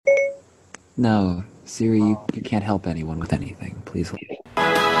No, Siri, you can't help anyone with anything. Please leave.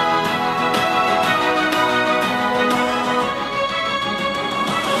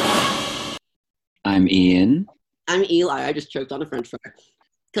 I'm Ian, I'm Eli. I just choked on a french fry.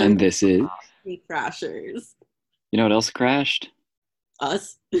 and this is. Country Crashers. You know what else crashed?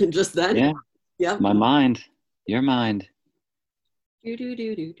 Us? Just then? Yeah, Yep. my mind. Your mind. Do, do,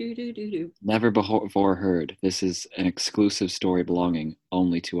 do, do, do, do, do, do. Never before heard. This is an exclusive story belonging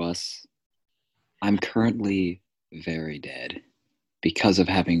only to us. I'm currently very dead because of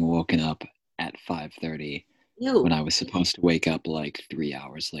having woken up at 5:30 Ew. when I was supposed to wake up like 3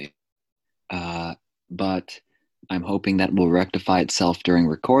 hours late. But I'm hoping that will rectify itself during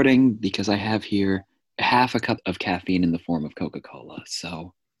recording because I have here half a cup of caffeine in the form of Coca-Cola.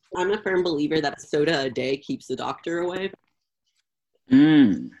 So, I'm a firm believer that a soda a day keeps the doctor away.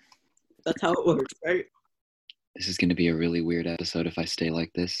 mm, That's how it works, right? this is going to be a really weird episode if I stay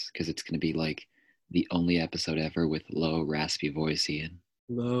like this because it's going to be like the only episode ever with low, raspy voice, Ian.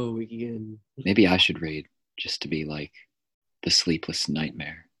 Low Ian. Maybe I should read just to be like the sleepless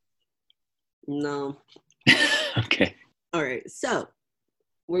nightmare. No. Okay. All right. So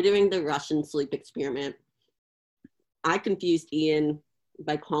we're doing the Russian sleep experiment. I confused Ian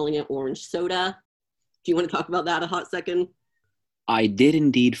by calling it orange soda. Do you want to talk about that a hot second? I did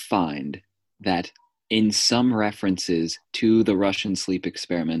indeed find that in some references to the Russian sleep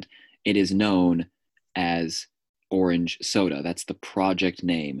experiment, it is known as orange soda. That's the project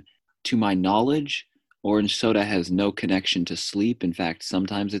name. To my knowledge, orange soda has no connection to sleep. In fact,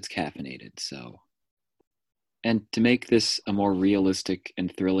 sometimes it's caffeinated. So, and to make this a more realistic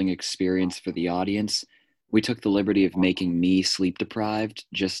and thrilling experience for the audience, we took the liberty of making me sleep deprived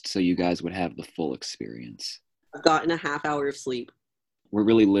just so you guys would have the full experience. I've gotten a half hour of sleep. We're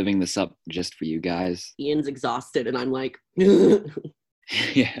really living this up just for you guys. Ian's exhausted, and I'm like,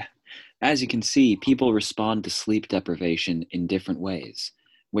 Yeah. As you can see, people respond to sleep deprivation in different ways,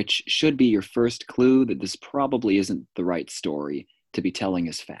 which should be your first clue that this probably isn't the right story to be telling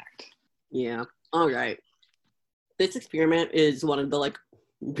as fact. yeah. All right. This experiment is one of the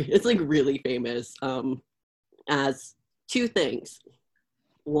it's like really famous as two things.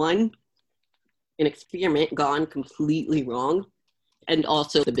 One, an experiment gone completely wrong, and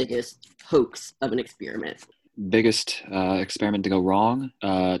also the biggest hoax of an experiment. Biggest experiment to go wrong,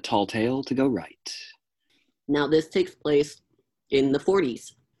 tall tale to go right. Now, this takes place in the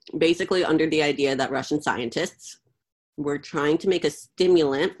 40s, basically under the idea that Russian scientists were trying to make a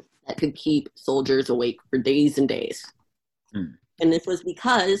stimulant that could keep soldiers awake for days and days. Hmm. And this was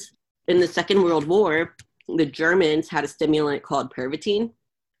because in the Second World War, the Germans had a stimulant called Pervitin,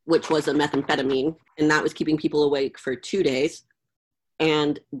 which was a methamphetamine, and that was keeping people awake for 2 days.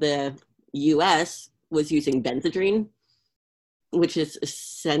 And the US was using Benzedrine, which is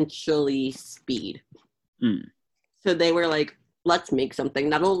essentially speed. Hmm. So they were like, let's make something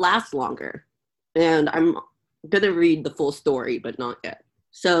that'll last longer. And I'm going to read the full story, but not yet.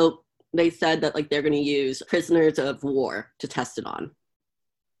 So they said that they're going to use prisoners of war to test it on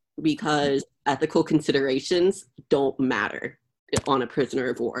because ethical considerations don't matter on a prisoner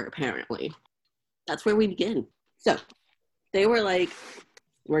of war, apparently. That's where we begin. So they were like,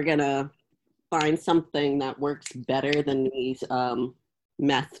 we're going to find something that works better than these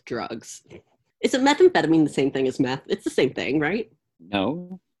meth drugs. Isn't methamphetamine the same thing as meth? It's the same thing, right?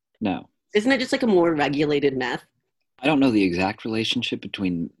 No. Isn't it just a more regulated meth? I don't know the exact relationship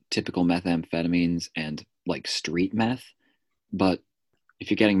between typical methamphetamines and street meth, but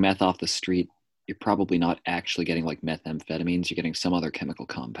if you're getting meth off the street, you're probably not actually getting methamphetamines, you're getting some other chemical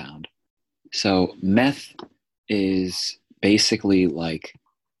compound. So meth is basically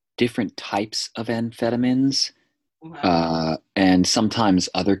different types of amphetamines and sometimes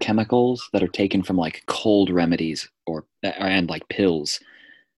other chemicals that are taken from cold remedies and pills.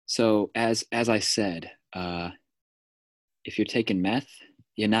 So as I said, if you're taking meth,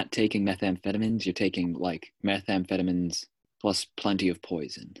 you're not taking methamphetamines, you're taking methamphetamines plus plenty of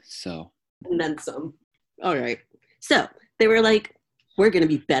poison. So And then some. All right. So they were like, we're going to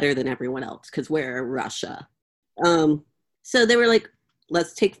be better than everyone else because we're Russia. So they were like,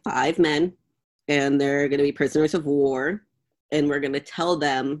 let's take 5 men and they're going to be prisoners of war. And we're going to tell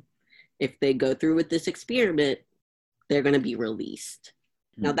them if they go through with this experiment, they're going to be released.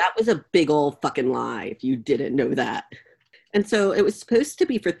 Now, that was a big old fucking lie if you didn't know that. And so it was supposed to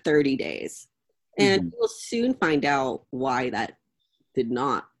be for 30 days. And we'll soon find out why that did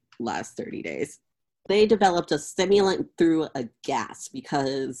not last 30 days. They developed a stimulant through a gas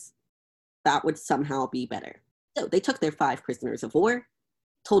because that would somehow be better. So they took their 5 prisoners of war,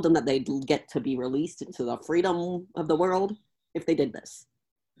 told them that they'd get to be released into the freedom of the world if they did this.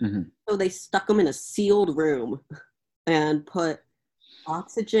 Hmm. So they stuck them in a sealed room and put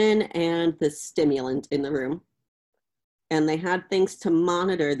oxygen and the stimulant in the room. And they had things to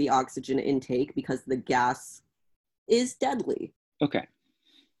monitor the oxygen intake because the gas is deadly Okay.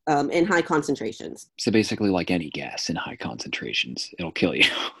 in high concentrations. So basically, like any gas in high concentrations, it'll kill you.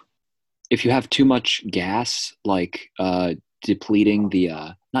 If you have too much gas, like depleting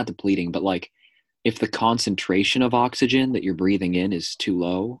the not depleting, but like if the concentration of oxygen that you're breathing in is too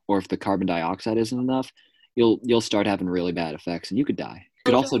low, or if the carbon dioxide isn't enough, you'll start having really bad effects, and you could die.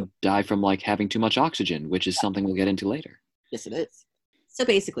 You could also die from like having too much oxygen, which is something we'll get into later. Yes, it is. So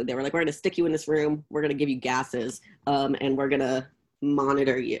basically, they were like, we're going to stick you in this room. We're going to give you gases, and we're going to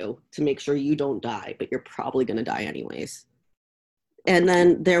monitor you to make sure you don't die, but you're probably going to die anyways. And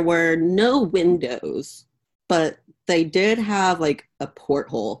then there were no windows, but they did have like a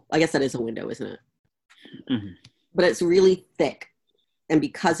porthole. I guess that is a window, isn't it? Mhm. But it's really thick. And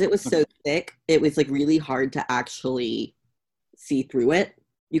because it was so thick, it was like really hard to actually see through it.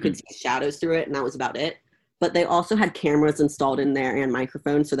 You could see shadows through it, and that was about it. But they also had cameras installed in there and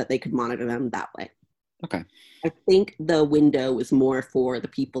microphones so that they could monitor them that way. Okay. I think the window was more for the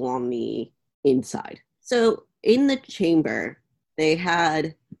people on the inside. So in the chamber, they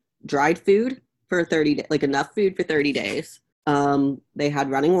had dried food for 30 days, like enough food for 30 days. They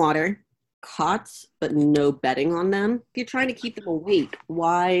had running water, cots, but no bedding on them. If you're trying to keep them awake,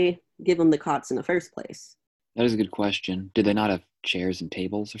 why give them the cots in the first place? That is a good question. Did they not have chairs and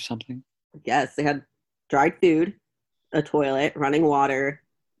tables or something? Yes, they had dried food, a toilet, running water,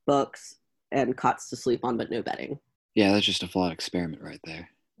 books, and cots to sleep on, but no bedding. Yeah, that's just a flawed experiment right there.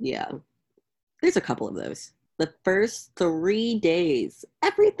 Yeah, there's a couple of those. The first 3 days,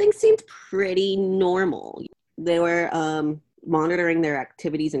 everything seemed pretty normal. They were monitoring their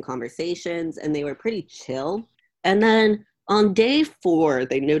activities and conversations, and they were pretty chill. And then on day 4,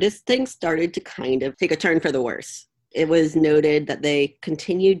 they noticed things started to kind of take a turn for the worse. It was noted that they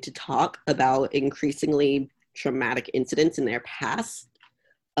continued to talk about increasingly traumatic incidents in their past,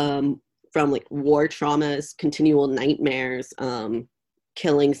 from like war traumas, continual nightmares,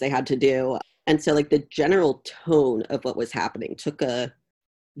 killings they had to do. And so like the general tone of what was happening took a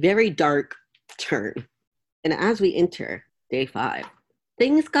very dark turn. And as we enter day 5,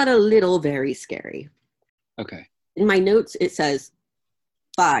 things got a little very scary. Okay. In my notes, it says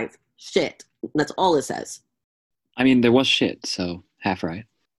 5, shit. That's all it says. I mean, there was shit, so half right.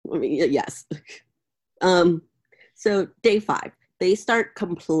 I mean, yes. So day 5, they start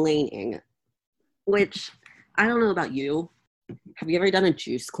complaining, which I don't know about you. Have you ever done a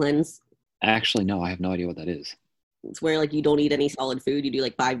juice cleanse? Actually, no, I have no idea what that is. It's where like you don't eat any solid food. You do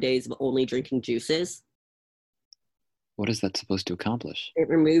like 5 days of only drinking juices. What is that supposed to accomplish? It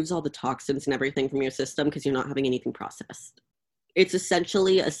removes all the toxins and everything from your system because you're not having anything processed. It's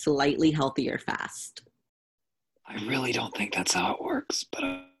essentially a slightly healthier fast. I really don't think that's how it works, but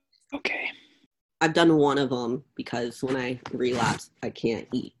okay. I've done one of them because when I relapse, I can't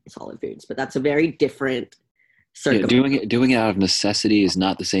eat solid foods, but that's a very different Yeah, circumstance. doing it out of necessity is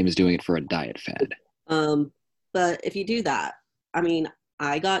not the same as doing it for a diet fad. But if you do that, I mean,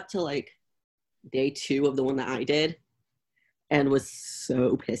 I got to like day 2 of the one that I did and was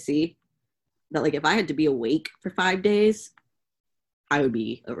so pissy that like if I had to be awake for 5 days, I would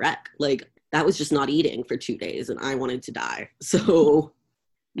be a wreck. Like that was just not eating for 2 days and I wanted to die. So,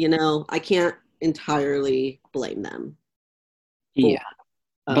 I can't entirely blame them. For, Yeah,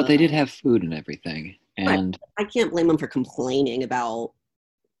 but they did have food and everything, but and I can't blame them for complaining about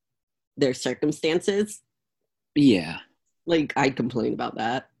their circumstances. yeah, Like I'd complain about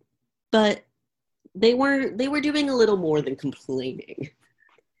that. But they were doing a little more than complaining.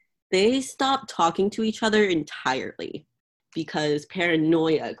 They stopped talking to each other entirely because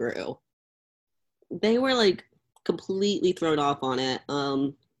paranoia grew. They were like completely thrown off on it.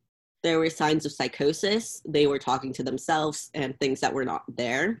 There were signs of psychosis. They were talking to themselves and things that were not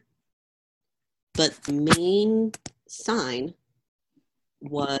there. But the main sign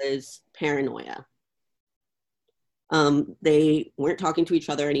was paranoia. They weren't talking to each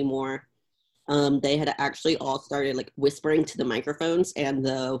other anymore. They had actually all started like whispering to the microphones and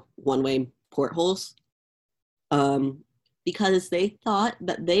the one-way portholes, because they thought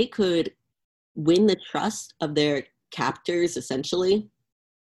that they could win the trust of their captors essentially,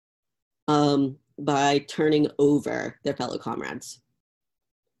 by turning over their fellow comrades.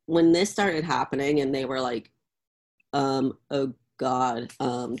 When this started happening and they were like, oh God,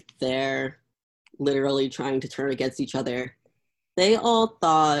 they're literally trying to turn against each other, they all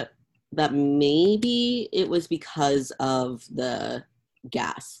thought that maybe it was because of the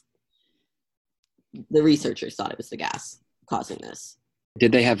gas. The researchers thought it was the gas causing this.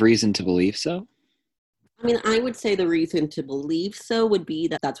 Did they have reason to believe so? I mean, I would say the reason to believe so would be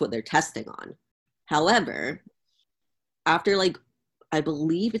that that's what they're testing on. However, after like, I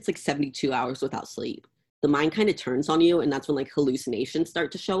believe it's like 72 hours without sleep, the mind kind of turns on you, and that's when like hallucinations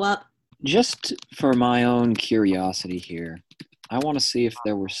start to show up. Just for my own curiosity here, I want to see if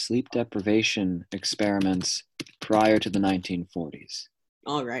there were sleep deprivation experiments prior to the 1940s,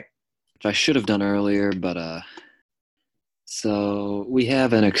 All right. which I should have done earlier, but so we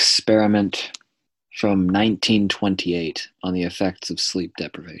have an experiment from 1928 on the effects of sleep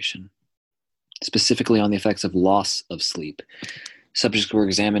deprivation, specifically on the effects of loss of sleep. Subjects were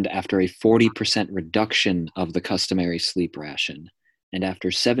examined after a 40% reduction of the customary sleep ration. And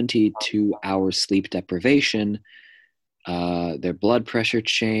after 72 hours sleep deprivation, their blood pressure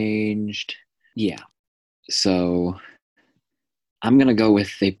changed. Yeah. So I'm going to go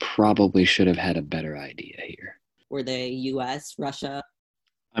with they probably should have had a better idea here. Were they US, Russia?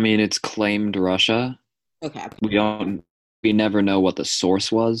 I mean, it's claimed Russia. Okay. We never know what the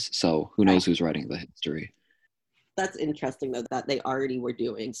source was, so who knows Right. who's writing the history. That's interesting, though, that they already were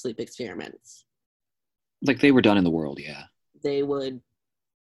doing sleep experiments. Like they were done in the world, yeah. They would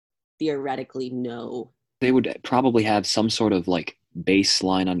theoretically know. They would probably have some sort of like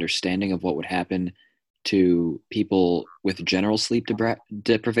baseline understanding of what would happen to people with general sleep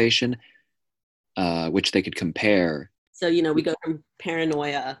deprivation, which they could compare. So, you know, we go from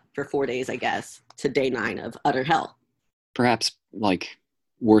paranoia for 4 days, I guess, to day 9 of utter hell. Perhaps like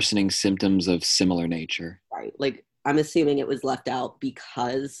worsening symptoms of similar nature. Right. Like, I'm assuming it was left out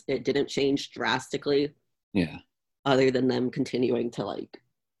because it didn't change drastically, Yeah. other than them continuing to like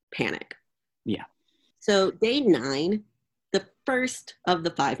panic. Yeah. So, day 9, the first of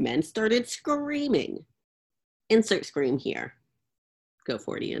the 5 men started screaming. Insert scream here. Go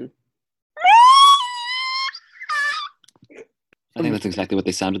for it, Ian. I think that's exactly what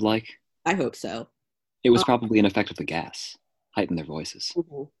they sounded like. I hope so. It was probably an effect of the gas, heightened their voices.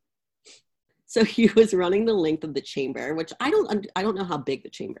 Mhm. So he was running the length of the chamber, which I don't know how big the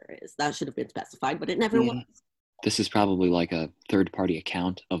chamber is. That should have been specified, but it never Yeah. was. This is probably like a third-party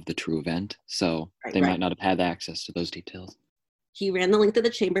account of the true event, so Right, they right. might not have had access to those details. He ran the length of the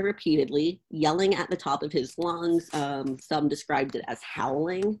chamber repeatedly, yelling at the top of his lungs. Some described it as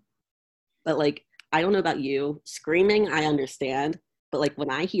howling, but like I don't know about you, screaming I understand, but like when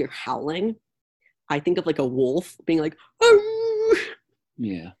I hear howling, I think of like a wolf being like, "Arr!"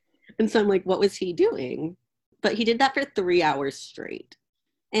 Yeah. And so I'm like, what was he doing? But he did that for 3 hours straight.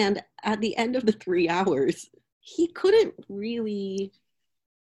 And at the end of the 3 hours, he couldn't really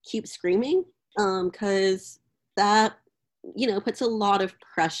keep screaming because that, you know, puts a lot of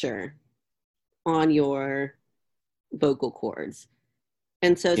pressure on your vocal cords.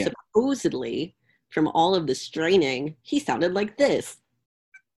 And so Yeah. supposedly, from all of the straining, he sounded like this.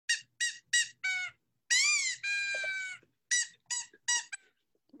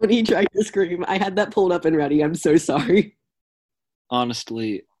 When he tried to scream, I had that pulled up and ready. I'm so sorry.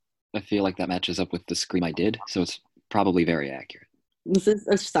 Honestly, I feel like that matches up with the scream I did, so it's probably very accurate. This is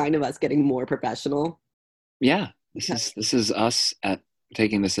a sign of us getting more professional. Yeah, this is us at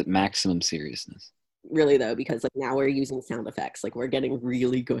taking this at maximum seriousness. Really though, because like now we're using sound effects. Like we're getting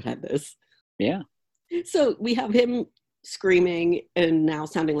really good at this. Yeah. So we have him screaming and now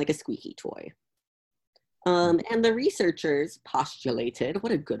sounding like a squeaky toy. And the researchers postulated,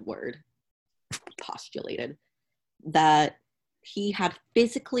 what a good word, postulated, that he had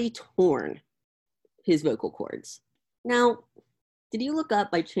physically torn his vocal cords. Now, did you look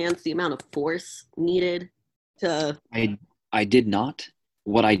up by chance the amount of force needed to... I did not.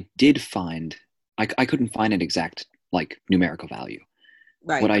 What I did find, I couldn't find an exact like numerical value.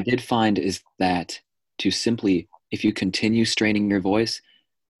 Right. What I did find is that to simply, if you continue straining your voice,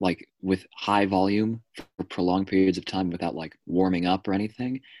 like with high volume for prolonged periods of time without like warming up or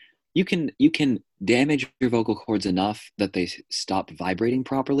anything, you can damage your vocal cords enough that they stop vibrating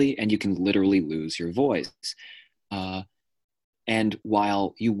properly, and you can literally lose your voice. And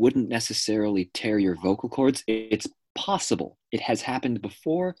while you wouldn't necessarily tear your vocal cords, it's possible. It has happened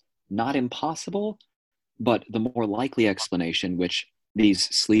before, not impossible, but the more likely explanation, which these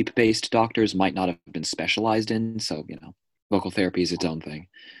sleep-based doctors might not have been specialized in, so, you know, vocal therapy is its own thing.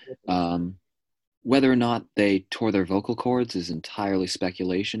 Whether or not they tore their vocal cords is entirely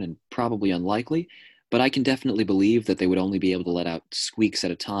speculation and probably unlikely, but I can definitely believe that they would only be able to let out squeaks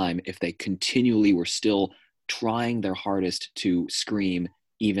at a time if they continually were still trying their hardest to scream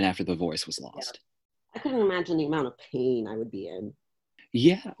even after the voice was lost. I couldn't imagine the amount of pain I would be in.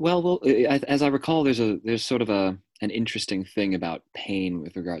 Yeah, well, as I recall, there's sort of an interesting thing about pain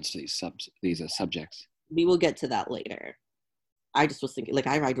with regards to these subjects. We will get to that later. I just was thinking, like,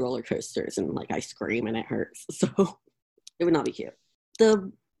 I ride roller coasters and like I scream and it hurts. So it would not be cute.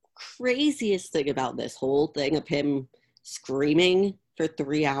 The craziest thing about this whole thing of him screaming for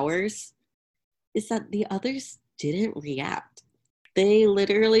 3 hours is that the others didn't react. They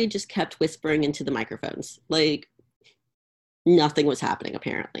literally just kept whispering into the microphones. Like nothing was happening,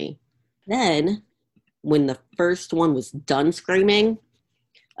 apparently. Then, when the first one was done screaming,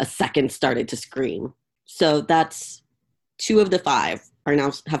 a second started to scream. So that's 2 of the 5 are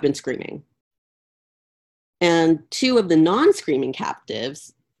now have been screaming. And 2 of the non-screaming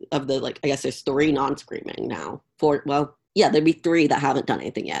captives of the, like, I guess there's 3 non-screaming now. 4, well, yeah, there'd be 3 that haven't done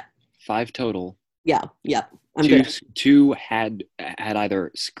anything yet. 5 total. Yeah, yep. Two had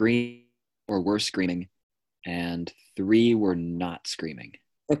either screamed or were screaming, and 3 were not screaming.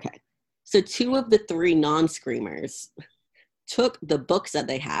 Okay. So 2 of the 3 non-screamers took the books that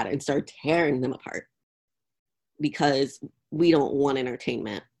they had and started tearing them apart because we don't want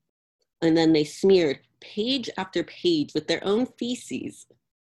entertainment. And then they smeared page after page with their own feces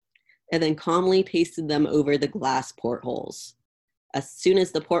and then calmly pasted them over the glass portholes. As soon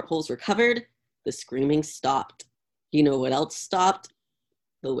as the portholes were covered, the screaming stopped. You know what else stopped?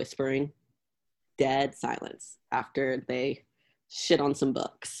 The whispering. Dead silence after they shit on some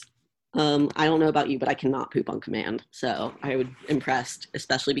books. I don't know about you, but I cannot poop on command. So I was impressed,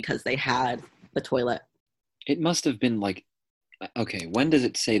 especially because they had a toilet. It must have been like, okay, when does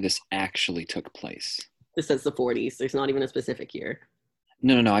it say this actually took place? This says the 40s. There's not even a specific year.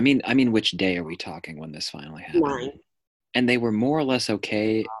 No. I mean, which day are we talking when this finally happened? 9. And they were more or less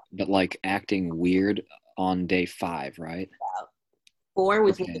okay, but like acting weird on day 5, right? 4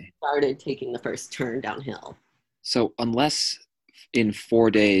 was when they started taking the first turn downhill. So unless in 4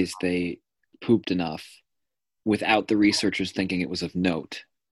 days they pooped enough without the researchers thinking it was of note,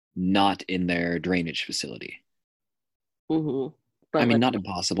 not in their drainage facility. Mm-hmm. I mean, not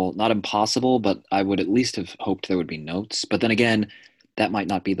impossible, but I would at least have hoped there would be notes. But then again, that might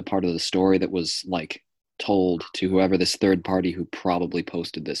not be the part of the story that was like told to whoever this third party who probably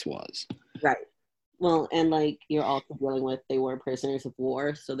posted this was. Right. Well, and like you're also dealing with, they were prisoners of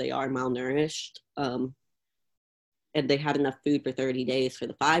war, so they are malnourished. And they had enough food for 30 days for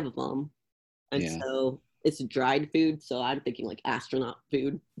the 5 of them. And so it's dried food, so I'm thinking like astronaut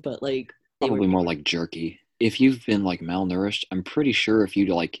food, but like probably more like jerky. If you've been like malnourished, I'm pretty sure if you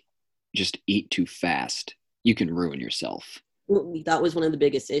like just eat too fast, you can ruin yourself. That was one of the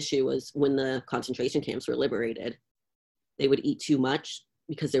biggest issue was when the concentration camps were liberated. They would eat too much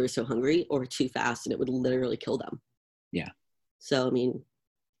because they were so hungry, or too fast, and it would literally kill them. Yeah. So, I mean.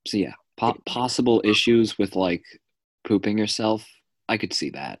 So, yeah, possible issues with like pooping yourself. I could see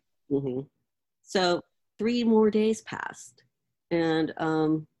that. Mm-hmm. So 3 more days passed, and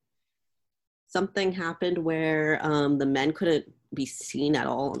something happened where the men couldn't be seen at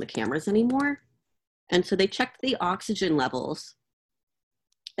all on the cameras anymore. And so they checked the oxygen levels,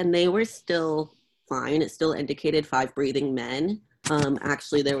 and they were still fine. It still indicated 5 breathing men.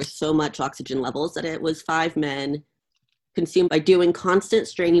 Actually, there was so much oxygen levels that it was 5 men consumed by doing constant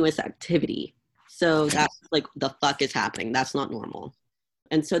strenuous activity. So that's like, the fuck is happening? That's not normal.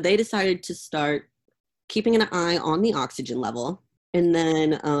 And so they decided to start keeping an eye on the oxygen level. And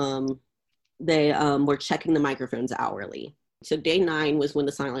then they were checking the microphones hourly. So day 9 was when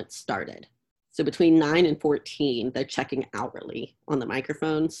the silence started. So between 9 and 14, they're checking hourly on the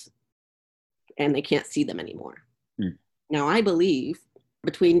microphones, and they can't see them anymore. Now, I believe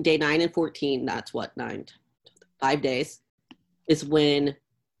between day 9 and 14, that's what, 5 days, is when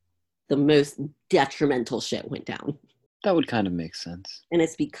the most detrimental shit went down. That would kind of make sense. And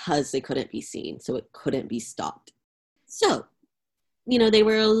it's because they couldn't be seen, so it couldn't be stopped. So, they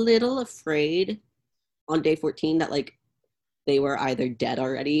were a little afraid on day 14 that, like, they were either dead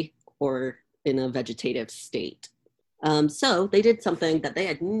already or in a vegetative state. So they did something that they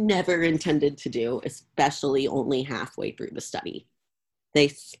had never intended to do, especially only halfway through the study. They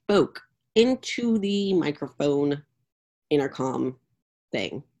spoke into the microphone intercom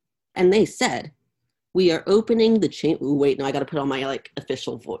thing, and they said, "We are opening the chamber." Wait, no, I got to put on my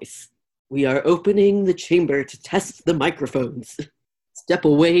official voice. "We are opening the chamber to test the microphones. Step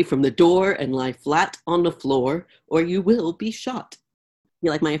away from the door and lie flat on the floor, or you will be shot."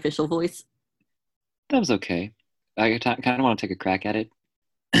 You like my official voice? That was okay. I kind of want to take a crack at it.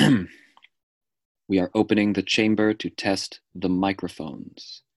 "We are opening the chamber to test the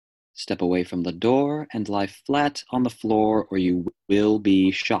microphones. Step away from the door and lie flat on the floor, or you will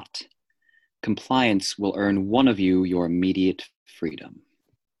be shot. Compliance will earn one of you your immediate freedom."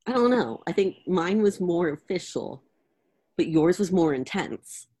 I don't know. I think mine was more official, but yours was more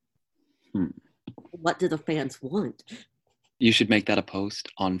intense. What do the fans want? You should make that a post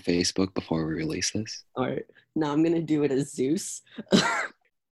on Facebook before we release this. All right. Now I'm going to do it as Zeus.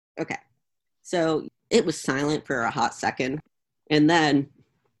 Okay. So it was silent for a hot second. And then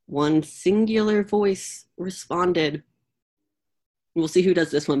one singular voice responded. We'll see who does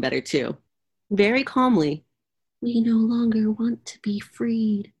this one better, too. Very calmly. We no longer want to be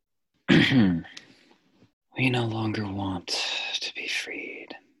freed. We no longer want to be freed.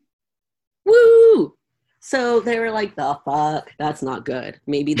 Woo! So they were like, the fuck? That's not good.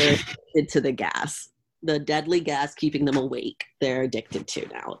 Maybe they're addicted to the gas. The deadly gas keeping them awake. They're addicted to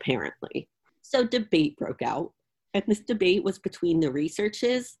now, apparently. So debate broke out. And this debate was between the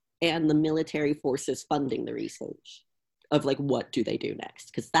researchers and the military forces funding the research of like, what do they do next?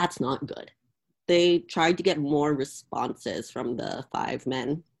 Because that's not good. They tried to get more responses from the 5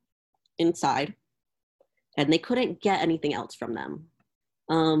 men inside, and they couldn't get anything else from them.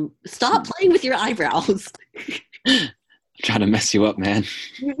 Stop playing with your eyebrows. Trying to mess you up, man.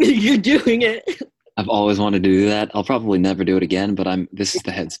 You're doing it. I've always wanted to do that. I'll probably never do it again, but this is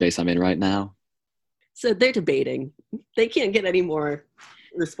the headspace I'm in right now. So they're debating. They can't get any more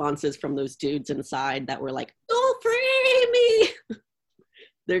responses from those dudes inside that were like, "Don't free me."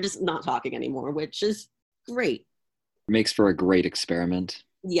 They're just not talking anymore, which is great. Makes for a great experiment.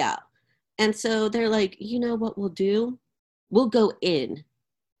 Yeah. And so they're like, you know what we'll do? We'll go in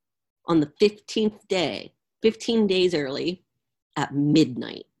on the 15th day, 15 days early at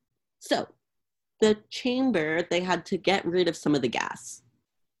midnight. So the chamber, they had to get rid of some of the gas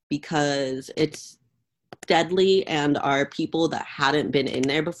because it's deadly, and our people that hadn't been in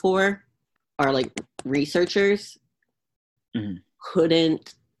there before, our like researchers,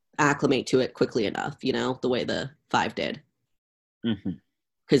 couldn't acclimate to it quickly enough, you know, the way the 5 did.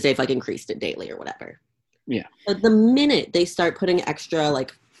 Because they've like increased it daily or whatever. Yeah. But the minute they start putting extra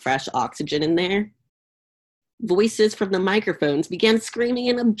like fresh oxygen in there, voices from the microphones began screaming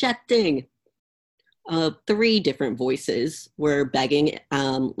and objecting. 3 different voices were begging,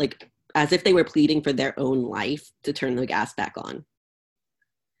 like as if they were pleading for their own life to turn the gas back on.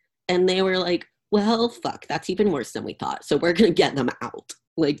 And they were like, well, fuck, that's even worse than we thought. So we're going to get them out.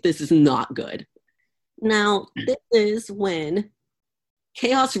 Like, this is not good. Now, this is when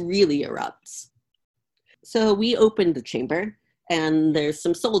chaos really erupts. So we opened the chamber, and there's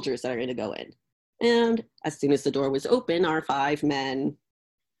some soldiers that are going to go in. And as soon as the door was open, our 5 men,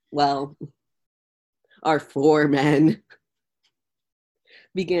 well, our 4 men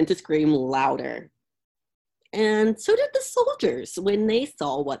began to scream louder. And so did the soldiers when they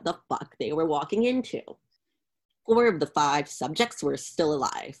saw what the fuck they were walking into. 4 of the 5 subjects were still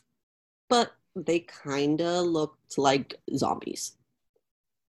alive, but they kinda looked like zombies.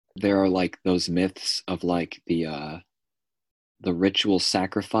 There are like those myths of like the ritual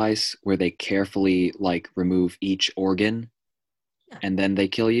sacrifice where they carefully like remove each organ and then they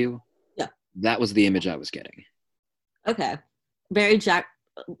kill you. Yeah. That was the image I was getting. Okay. Very Jack.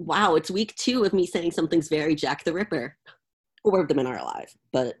 Wow, it's week 2 of me saying something's very Jack the Ripper. 4 of the men are alive,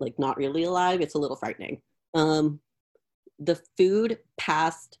 but like not really alive. It's a little frightening. The food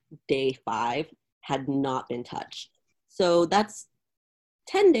past day 5 had not been touched. So that's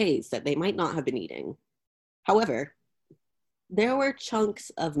 10 days that they might not have been eating. However, there were chunks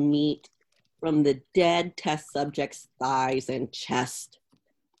of meat from the dead test subject's thighs and chest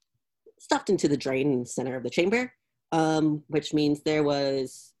stuffed into the drain in the center of the chamber, which means there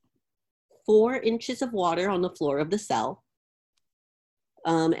was 4 inches of water on the floor of the cell.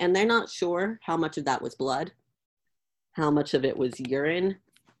 And they're not sure how much of that was blood, how much of it was urine,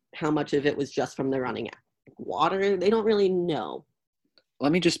 how much of it was just from the running water. They don't really know.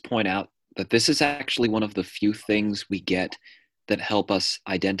 Let me just point out that this is actually one of the few things we get that help us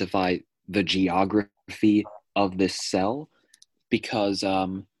identify the geography of this cell, because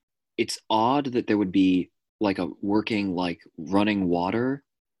it's odd that there would be like a working like running water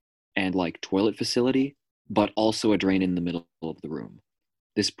and like toilet facility, but also a drain in the middle of the room.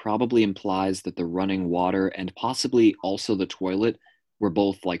 This probably implies that the running water and possibly also the toilet were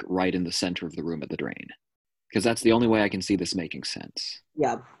both like right in the center of the room at the drain, because that's the only way I can see this making sense.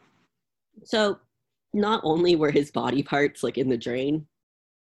 Yeah. So not only were his body parts like in the drain,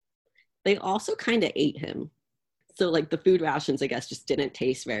 they also kind of ate him. So like the food rations, I guess, just didn't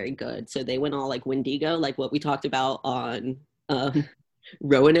taste very good. So they went all like Wendigo, like what we talked about on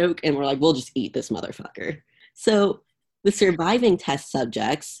Roanoke, and we're like, we'll just eat this motherfucker. So the surviving test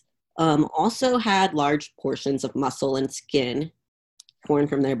subjects also had large portions of muscle and skin torn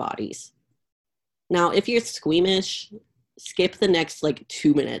from their bodies. Now, if you're squeamish, skip the next like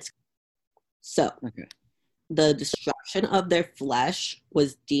 2 minutes. So the destruction of their flesh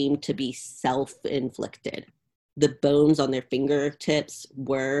was deemed to be self-inflicted. the bones on their fingertips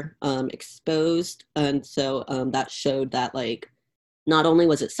were exposed. And so that showed that, like, not only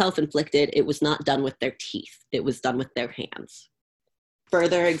was it self-inflicted, it was not done with their teeth. It was done with their hands.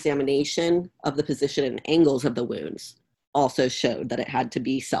 Further examination of the position and angles of the wounds also showed that it had to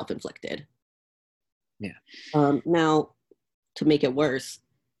be self-inflicted. Yeah. Now, to make it worse,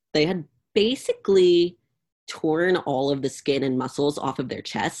 they had basically torn all of the skin and muscles off of their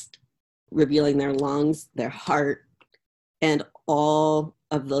chest, revealing their lungs, their heart, and all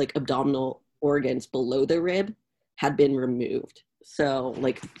of the like abdominal organs below the rib had been removed. So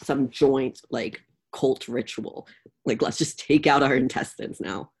like some joint like cult ritual, like let's just take out our intestines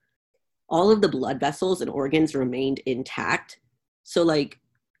now. All of the blood vessels and organs remained intact. So like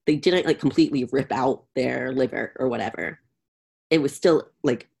they didn't like completely rip out their liver or whatever. It was still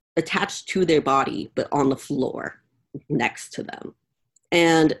like attached to their body, but on the floor next to them.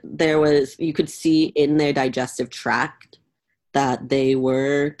 And there was, you could see in their digestive tract that they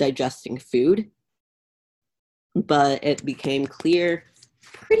were digesting food, but it became clear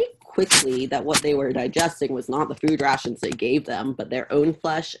pretty quickly that what they were digesting was not the food rations they gave them, but their own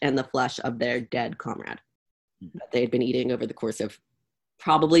flesh and the flesh of their dead comrade that they had been eating over the course of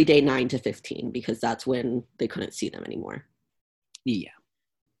probably day 9 to 15, because that's when they couldn't see them anymore. Yeah.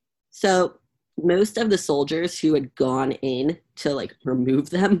 So most of the soldiers who had gone in to like remove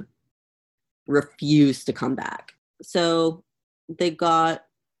them refused to come back. So they got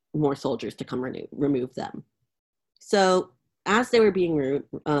more soldiers to come remove them. So as they were being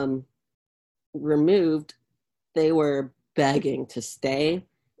removed, they were begging to stay.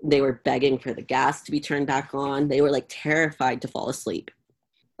 They were begging for the gas to be turned back on. They were like terrified to fall asleep.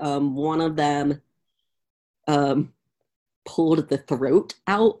 One of them pulled the throat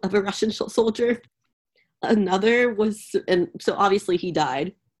out of a Russian soldier. Another was, and so obviously he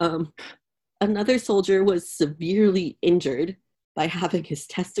died. Another soldier was severely injured by having his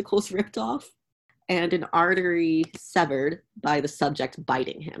testicles ripped off and an artery severed by the subject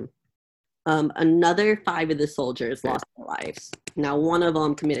biting him. Another 5 of the soldiers lost their lives. Now, one of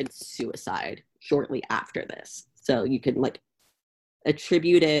them committed suicide shortly after this. So you can like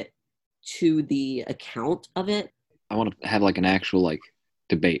attribute it to the account of it. I want to have like an actual like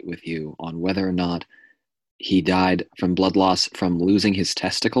debate with you on whether or not he died from blood loss from losing his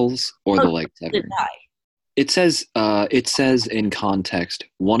testicles or the leg severing. It says in context,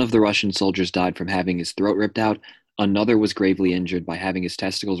 one of the Russian soldiers died from having his throat ripped out. Another was gravely injured by having his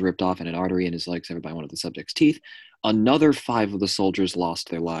testicles ripped off and an artery in his leg severed by one of the subject's teeth. Another 5 of the soldiers lost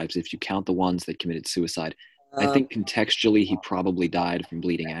their lives, if you count the ones that committed suicide. I think contextually he probably died from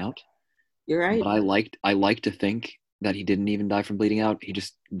bleeding out. You're right. But I like to think that he didn't even die from bleeding out. He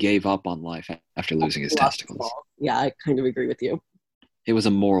just gave up on life after losing his testicles. Yeah, I kind of agree with you. It was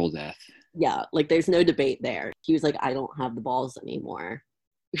a moral death. Yeah, like there's no debate there. He was like, I don't have the balls anymore.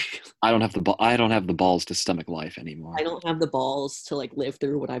 I don't have the balls to stomach life anymore. I don't have the balls to like live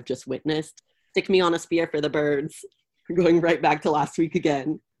through what I've just witnessed. Stick me on a spear for the birds. We're going right back to last week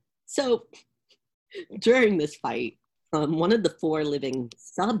again. So during this fight, one of the 4 living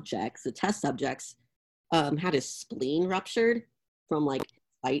subjects, the test subjects, had his spleen ruptured from like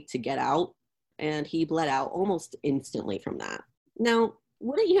fight to get out, and he bled out almost instantly from that. Now,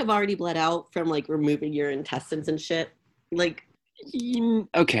 wouldn't you have already bled out from like removing your intestines and shit? Like,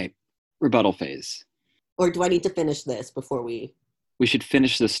 okay, rebuttal phase. Or do I need to finish this before we? We should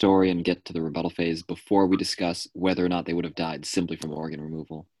finish the story and get to the rebuttal phase before we discuss whether or not they would have died simply from organ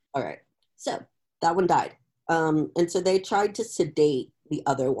removal. All right. So that one died. And so they tried to sedate the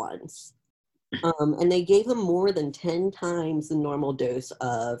other ones. And they gave them more than 10 times the normal dose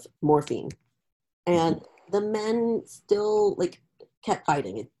of morphine. And the men still like kept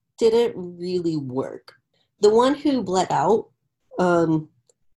fighting. It didn't really work. The one who bled out,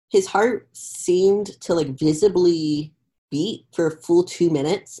 his heart seemed to like visibly beat for a full 2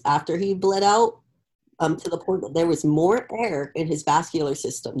 minutes after he bled out, to the point that there was more air in his vascular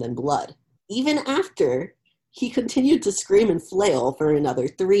system than blood. Even after, he continued to scream and flail for another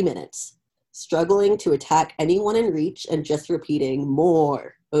 3 minutes, struggling to attack anyone in reach and just repeating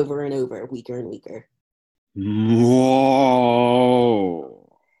more over and over, weaker and weaker. More.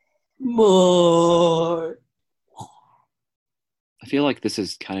 I feel like this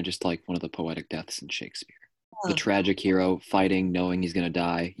is kind of just like one of the poetic deaths in Shakespeare. The tragic hero fighting, knowing he's going to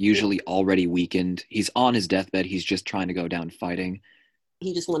die, usually already weakened. He's on his deathbed. He's just trying to go down fighting.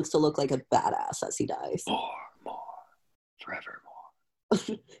 He just wants to look like a badass as he dies. More,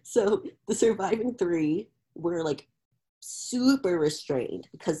 forevermore. So the surviving 3 were like super restrained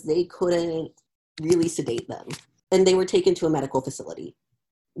because they couldn't really sedate them. And they were taken to a medical facility.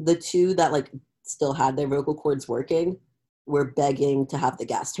 The 2 that like still had their vocal cords working were begging to have the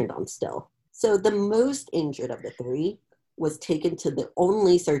gas turned on still. So the most injured of the three was taken to the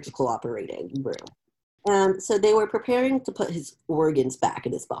only surgical operating room. And so they were preparing to put his organs back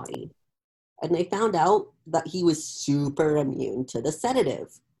in his body. And they found out that he was super immune to the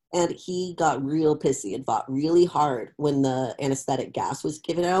sedative. And he got real pissy and fought really hard when the anesthetic gas was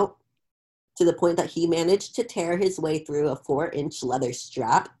given out, to the point that he managed to tear his way through a 4-inch leather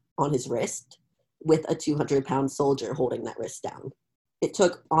strap on his wrist with a 200-pound soldier holding that wrist down. It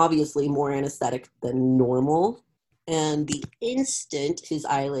took obviously more anesthetic than normal, and the instant his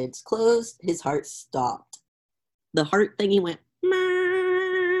eyelids closed, his heart stopped. The heart thingy went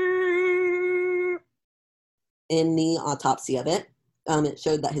in the autopsy of it. It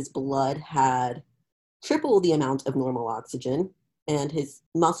showed that his blood had triple the amount of normal oxygen, and his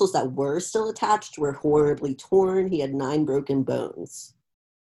muscles that were still attached were horribly torn. He had 9 broken bones,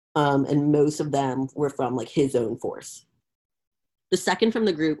 and most of them were from like his own force. The second from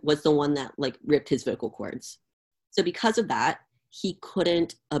the group was the one that like ripped his vocal cords. So because of that, he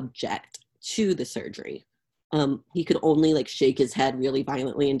couldn't object to the surgery. He could only like shake his head really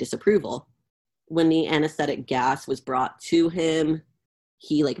violently in disapproval. When the anesthetic gas was brought to him,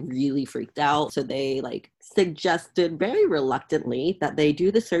 he like really freaked out. So they like suggested very reluctantly that they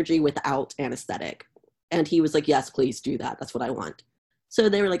do the surgery without anesthetic. And he was like, yes, please do that. That's what I want. So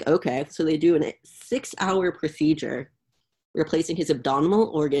they were like, okay. So they do a 6-hour procedure, replacing his abdominal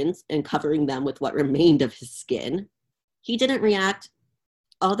organs and covering them with what remained of his skin. He didn't react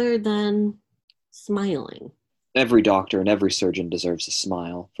other than smiling. Every doctor and every surgeon deserves a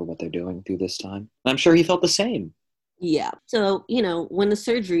smile for what they're doing through this time. I'm sure he felt the same. Yeah. So, you know, when the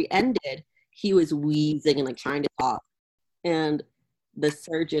surgery ended, he was wheezing and like trying to talk. And the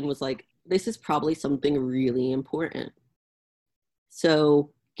surgeon was like, this is probably something really important. So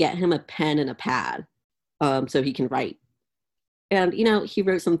get him a pen and a pad so he can write. And, you know, he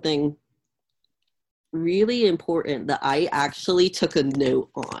wrote something really important that I actually took a note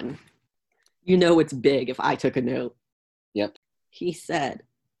on. You know it's big if I took a note. Yep. He said,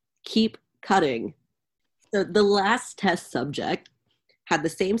 keep cutting. So the last test subject had the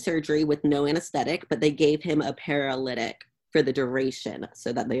same surgery with no anesthetic, but they gave him a paralytic for the duration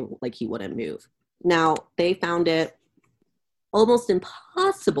so that he wouldn't move. Now, they found it almost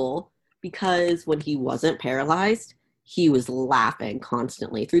impossible because when he wasn't paralyzed, he was laughing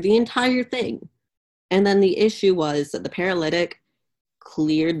constantly through the entire thing. And then the issue was that the paralytic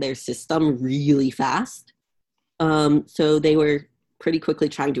cleared their system really fast. So they were pretty quickly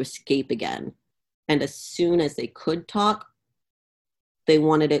trying to escape again. And as soon as they could talk, they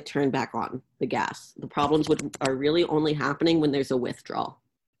wanted it turned back on, the gas. The problems are really only happening when there's a withdrawal.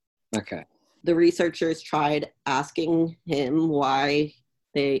 Okay. The researchers tried asking him why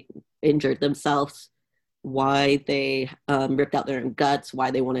they injured themselves, why they ripped out their own guts,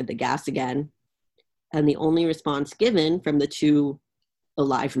 why they wanted the gas again. And the only response given from the 2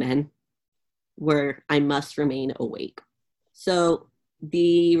 alive men were, I must remain awake. So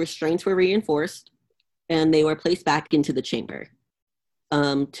the restraints were reinforced and they were placed back into the chamber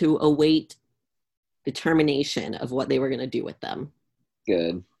to await determination of what they were going to do with them.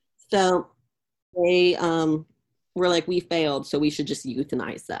 Good. So they were like, we failed, so we should just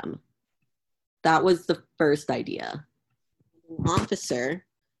euthanize them. That was the first idea. The officer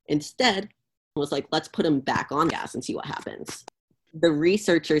instead was like, let's put him back on gas and see what happens. The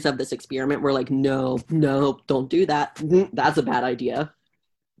researchers of this experiment were like, no, don't do that. That's a bad idea.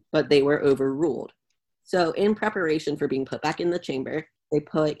 But they were overruled. So in preparation for being put back in the chamber, they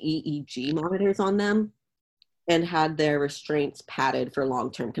put EEG monitors on them and had their restraints padded for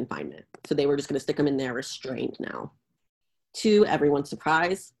long-term confinement. So they were just going to stick them in there restrained now. To everyone's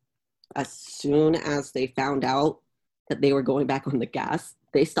surprise, as soon as they found out that they were going back on the gas,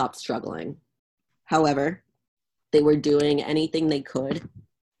 they stopped struggling. However, they were doing anything they could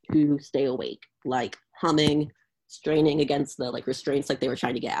to stay awake, like humming, straining against the like restraints like they were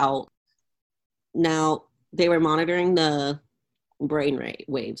trying to get out. Now, they were monitoring the brain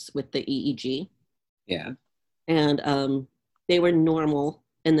waves with the EEG. Yeah. And they were normal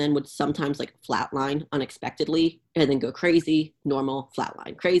and then would sometimes like flatline unexpectedly and then go crazy, normal,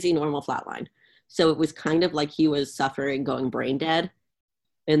 flatline, crazy, normal, flatline. So it was kind of like he was suffering, going brain dead,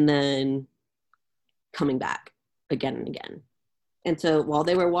 and then coming back again and again. And so while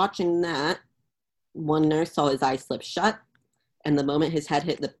they were watching that, one nurse saw his eyes slip shut, and the moment his head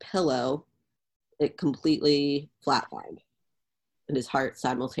hit the pillow, it completely flatlined, and his heart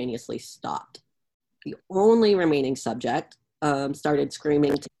simultaneously stopped. The only remaining subject started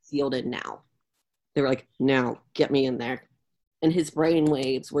screaming to be sealed in now. They were like, now, get me in there. and his brain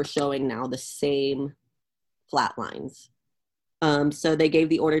waves were showing now the same flat lines. So they gave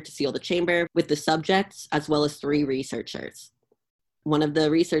the order to seal the chamber with the subjects as well as 3 researchers. One of the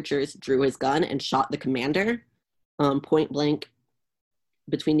researchers drew his gun and shot the commander point blank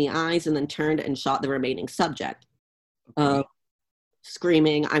between the eyes, and then turned and shot the remaining subject,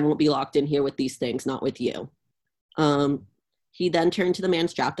 screaming, "I won't be locked in here with these things, not with you." He then turned to the man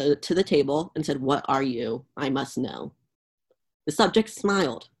strapped to the table and said, "What are you? I must know." The subject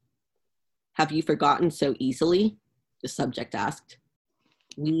smiled. "Have you forgotten so easily?" the subject asked.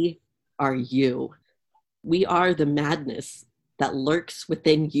 "We are you. We are the madness that lurks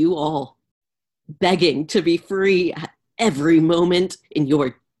within you all, begging to be free at every moment in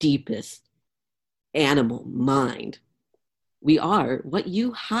your deepest animal mind. We are what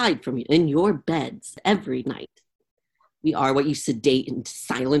you hide from in your beds every night. We are what you sedate into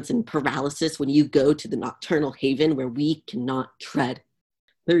silence and paralysis when you go to the nocturnal haven where we cannot tread."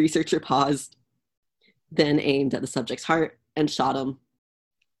 The researcher paused, then aimed at the subject's heart and shot him.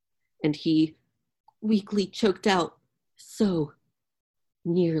 And he weakly choked out, "So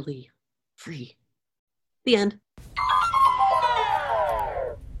nearly free." The end.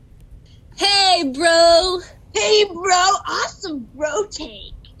 Hey, bro! Hey, bro! Awesome bro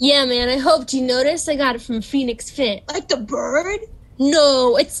take! Yeah, man, I hoped you noticed. I got it from Phoenix Fit. Like the bird?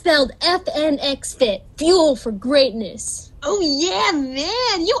 No, it's spelled FNX Fit. Fuel for greatness. Oh, yeah,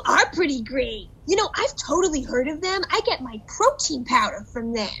 man! You are pretty great! You know, I've totally heard of them. I get my protein powder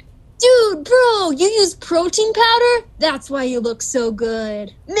from them. Dude, bro, you use protein powder? That's why you look so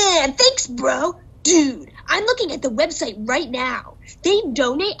good. Man, thanks, bro! Dude, I'm looking at the website right now. They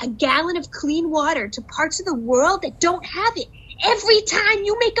donate a gallon of clean water to parts of the world that don't have it every time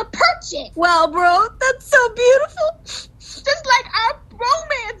you make a purchase. Wow, bro, that's so beautiful. Just like our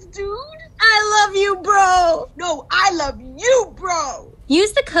bromance, dude. I love you, bro. No, I love you, bro.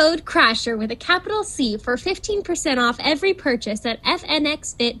 Use the code CRASHER with a capital C for 15% off every purchase at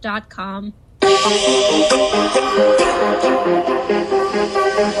fnxfit.com.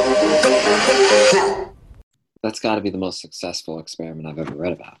 That's got to be the most successful experiment I've ever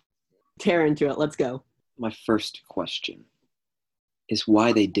read about. Tear into it. Let's go. My first question is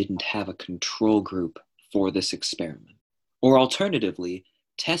why they didn't have a control group for this experiment. Or alternatively,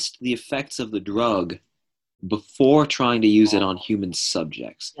 test the effects of the drug before trying to use it on human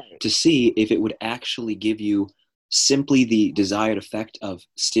subjects to see if it would actually give you simply the desired effect of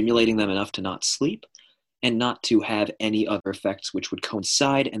stimulating them enough to not sleep and not to have any other effects which would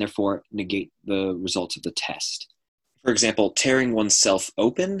coincide and therefore negate the results of the test. For example, tearing oneself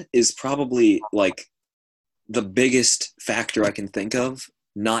open is probably like the biggest factor I can think of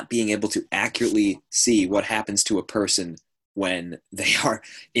not being able to accurately see what happens to a person when they are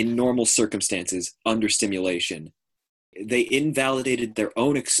in normal circumstances under stimulation. They invalidated their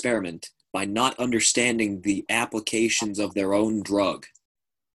own experiment by not understanding the applications of their own drug,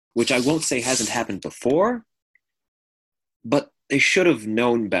 which I won't say hasn't happened before, but they should have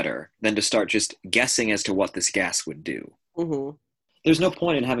known better than to start just guessing as to what this gas would do. Mm-hmm. There's no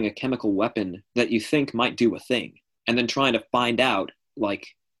point in having a chemical weapon that you think might do a thing, and then trying to find out,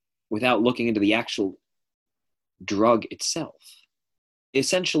 like, without looking into the actual drug itself.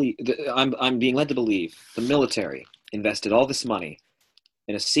 Essentially, I'm being led to believe the military invested all this money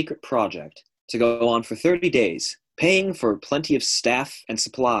in a secret project to go on for 30 days, paying for plenty of staff and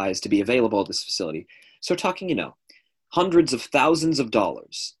supplies to be available at this facility. So talking, hundreds of thousands of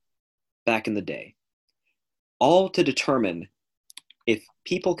dollars back in the day, all to determine if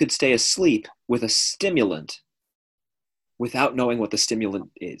people could stay asleep with a stimulant without knowing what the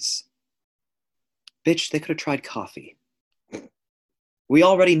stimulant is. Bitch, they could have tried coffee. We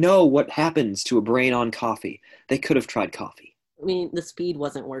already know what happens to a brain on coffee. They could have tried coffee. I mean, the speed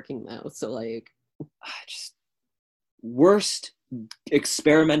wasn't working though, so just worst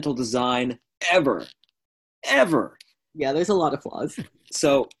experimental design ever. Yeah, there's a lot of flaws.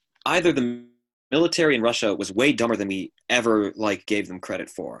 So either the military in Russia was way dumber than we ever gave them credit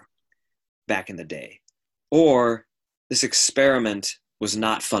for back in the day, or this experiment was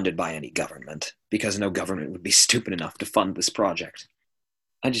not funded by any government because no government would be stupid enough to fund this project.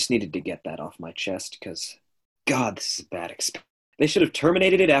 I just needed to get that off my chest because, God, this is a bad experiment. They should have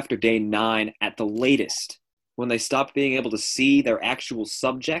terminated it after day 9 at the latest. When they stopped being able to see their actual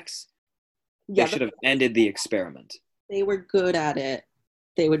subjects, they should have ended the experiment. They were good at it.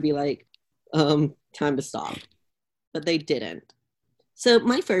 They would be like, time to stop. But they didn't. So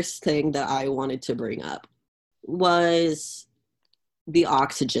my first thing that I wanted to bring up was the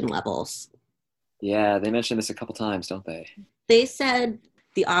oxygen levels. Yeah, they mentioned this a couple times, don't they? They said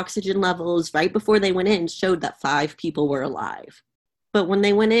the oxygen levels right before they went in showed that 5 people were alive. But when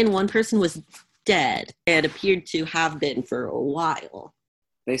they went in, one person was dead and appeared to have been for a while.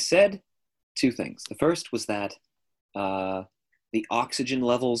 They said 2 things. The first was that the oxygen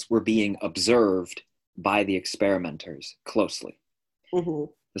levels were being observed by the experimenters closely.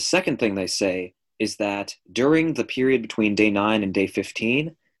 Mm-hmm. The second thing they say is that during the period between day 9 and day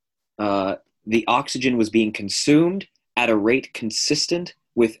 15, the oxygen was being consumed at a rate consistent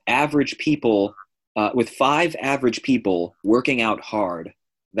with average people, with 5 average people working out hard.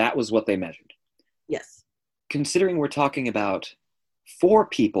 That was what they measured. Yes. Considering we're talking about 4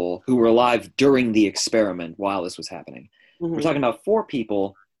 people who were alive during the experiment while this was happening, Mm-hmm. we're talking about 4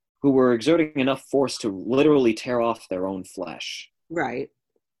 people who were exerting enough force to literally tear off their own flesh. Right.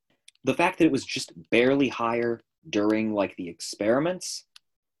 The fact that it was just barely higher during like the experiments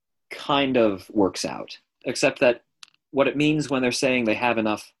kind of works out, except that what it means when they're saying they have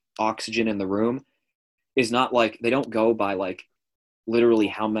enough oxygen in the room is not like they don't go by like literally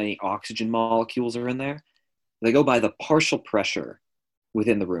how many oxygen molecules are in there. They go by the partial pressure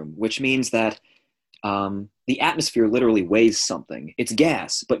within the room, which means that the atmosphere literally weighs something. It's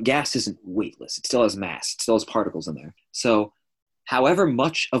gas, but gas isn't weightless. It still has mass. It still has particles in there. So however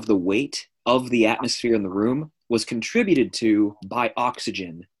much of the weight of the atmosphere in the room was contributed to by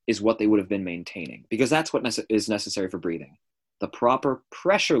oxygen is what they would have been maintaining, because that's what is necessary for breathing. The proper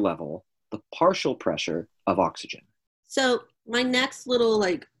pressure level, the partial pressure of oxygen. So my next little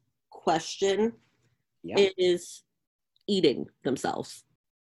like question is eating themselves.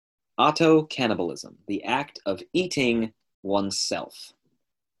 Autocannibalism, the act of eating oneself.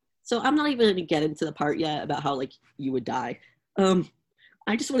 So I'm not even going to get into the part yet about how like you would die.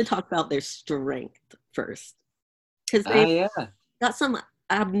 I just want to talk about their strength first, because they got some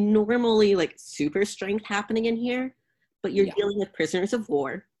abnormally like super strength happening in here. But you're dealing with prisoners of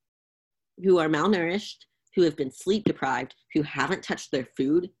war who are malnourished, who have been sleep deprived, who haven't touched their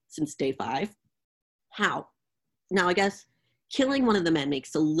food since day 5. How? Now, I guess killing one of the men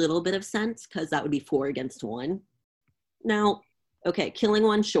makes a little bit of sense because that would be 4 against 1. Now, okay, killing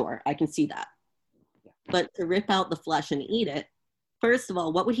one, sure, I can see that. But to rip out the flesh and eat it, first of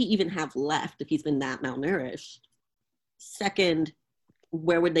all, what would he even have left if he's been that malnourished? Second,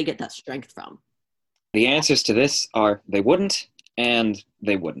 where would they get that strength from? The answers to this are they wouldn't and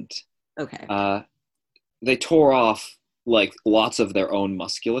they wouldn't. Okay. They tore off like lots of their own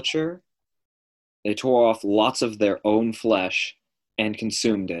musculature. They tore off lots of their own flesh and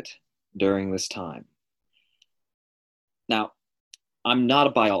consumed it during this time. Now, I'm not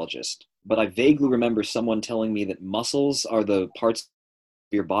a biologist, but I vaguely remember someone telling me that muscles are the parts of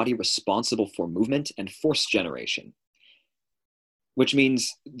your body responsible for movement and force generation, which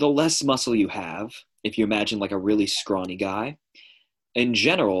means the less muscle you have, if you imagine like a really scrawny guy, in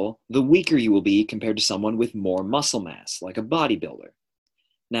general, the weaker you will be compared to someone with more muscle mass, like a bodybuilder.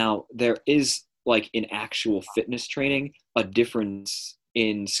 Now, there is, like in actual fitness training, a difference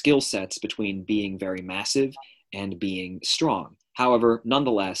in skill sets between being very massive and being strong. However,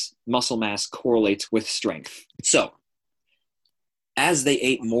 nonetheless, muscle mass correlates with strength. So, as they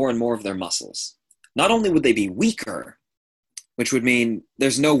ate more and more of their muscles, not only would they be weaker, which would mean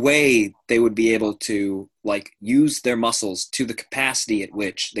there's no way they would be able to like use their muscles to the capacity at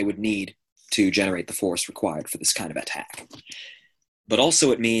which they would need to generate the force required for this kind of attack. But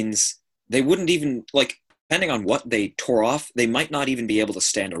also it means they wouldn't even, like, depending on what they tore off, they might not even be able to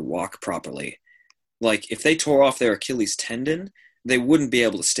stand or walk properly. Like, if they tore off their Achilles tendon, they wouldn't be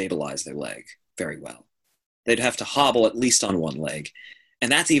able to stabilize their leg very well. They'd have to hobble at least on one leg.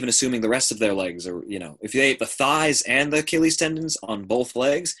 And that's even assuming the rest of their legs are, you know, if they ate the thighs and the Achilles tendons on both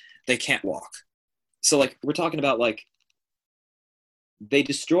legs, they can't walk. So, like, we're talking about, like, they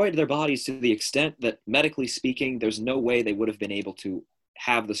destroyed their bodies to the extent that, medically speaking, there's no way they would have been able to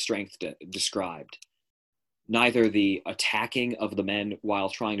have the strength described. Neither the attacking of the men while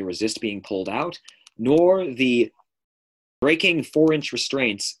trying to resist being pulled out, nor the breaking 4-inch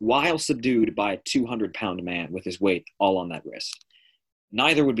restraints while subdued by a 200-pound man with his weight all on that wrist.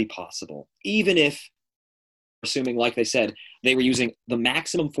 Neither would be possible, even if, assuming, like they said, they were using the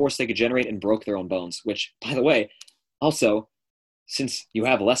maximum force they could generate and broke their own bones, which, by the way, also, since you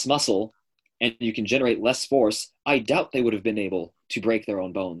have less muscle and you can generate less force, I doubt they would have been able to break their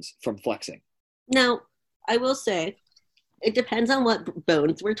own bones from flexing. Now, I will say, it depends on what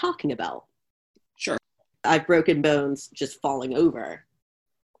bones we're talking about. Sure. I've broken bones just falling over.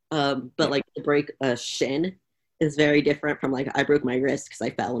 But like to break a shin is very different from like I broke my wrist because I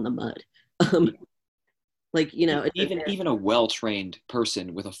fell in the mud. Like, you know, even a well-trained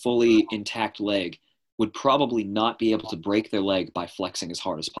person with a fully intact leg would probably not be able to break their leg by flexing as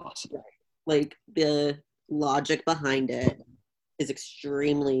hard as possible. Like, the logic behind it is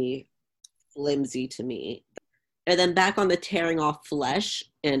extremely flimsy to me. And then back on the tearing off flesh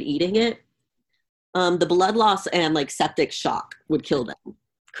and eating it, the blood loss and like septic shock would kill them,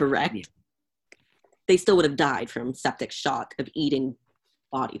 correct? Yeah. They still would have died from septic shock of eating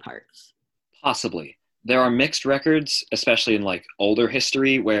body parts. Possibly. There are mixed records, especially in like older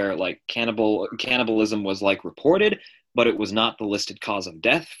history, where like cannibalism was like reported, but it was not the listed cause of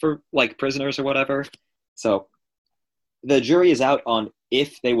death for like prisoners or whatever. So the jury is out on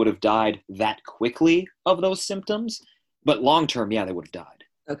if they would have died that quickly of those symptoms, but long term, yeah, they would have died.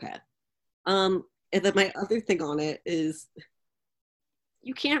 Okay. And then my other thing on it is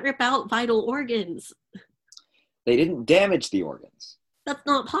you can't rip out vital organs. They didn't damage the organs. That's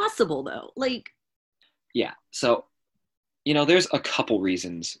not possible, though. Like, yeah, so, you know, there's a couple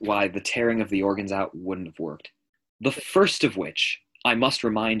reasons why the tearing of the organs out wouldn't have worked. The first of which, I must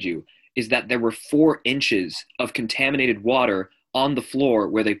remind you, is that there were 4 inches of contaminated water on the floor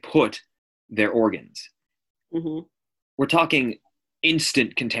where they put their organs. mm-hmm. We're talking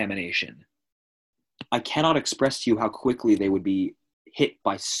instant contamination. I cannot express to you how quickly they would be hit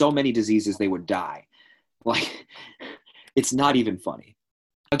by so many diseases they would die. Like, it's not even funny.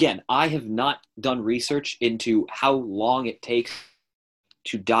 Again, I have not done research into how long it takes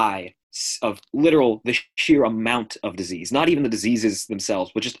to die of the sheer amount of disease. Not even the diseases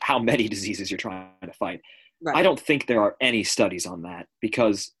themselves, but just how many diseases you're trying to fight. Right. I don't think there are any studies on that,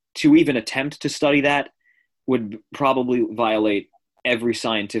 because to even attempt to study that would probably violate every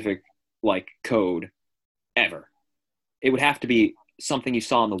scientific like code ever. It would have to be something you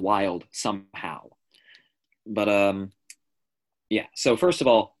saw in the wild somehow. But yeah, so first of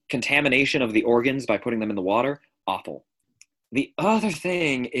all, contamination of the organs by putting them in the water, awful. The other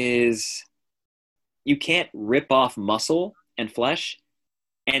thing is you can't rip off muscle and flesh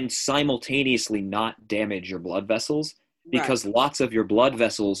and simultaneously not damage your blood vessels, because lots of your blood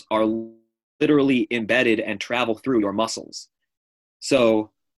vessels are literally embedded and travel through your muscles.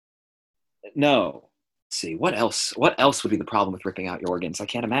 So, no. Let's see, what else would be the problem with ripping out your organs? I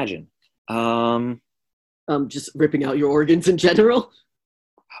can't imagine. Just ripping out your organs in general?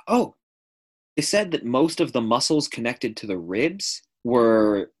 Oh, they said that most of the muscles connected to the ribs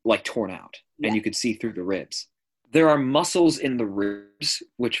were like torn out, and you could see through the ribs. There are muscles in the ribs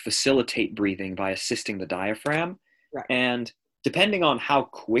which facilitate breathing by assisting the diaphragm. Right. And depending on how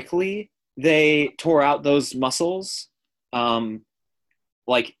quickly they tore out those muscles,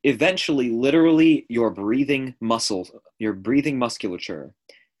 like eventually, literally, your breathing musculature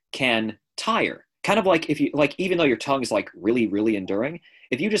can tire. Kind of like if you, like, even though your tongue is like really, really enduring,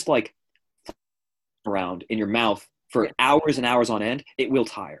 if you just like around in your mouth for hours and hours on end, it will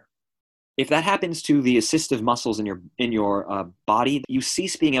tire. If that happens to the assistive muscles in your body, you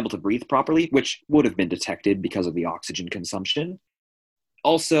cease being able to breathe properly, which would have been detected because of the oxygen consumption.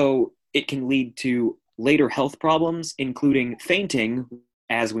 Also, it can lead to later health problems, including fainting,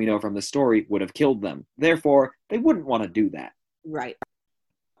 as we know from the story, would have killed them. Therefore, they wouldn't want to do that. Right.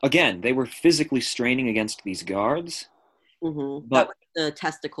 Again, they were physically straining against these guards. Mm-hmm. But that was the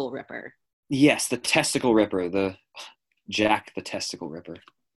testicle ripper. Yes, the testicle ripper, the Jack the Testicle Ripper.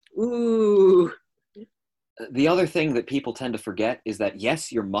 Ooh. The other thing that people tend to forget is that,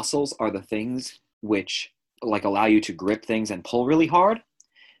 yes, your muscles are the things which like allow you to grip things and pull really hard,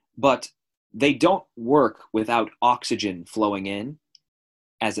 but they don't work without oxygen flowing in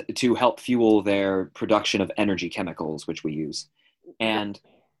as to help fuel their production of energy chemicals, which we use. And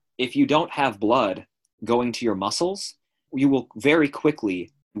if you don't have blood going to your muscles, you will very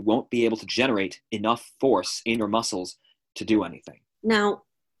quickly won't be able to generate enough force in your muscles to do anything. Now,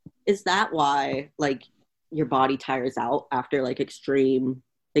 is that why like your body tires out after like extreme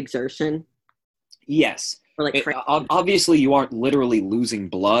exertion? Yes. Or like obviously you aren't literally losing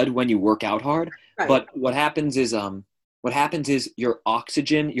blood when you work out hard, right. But what happens is your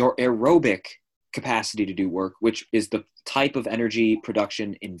oxygen, your aerobic capacity to do work, which is the type of energy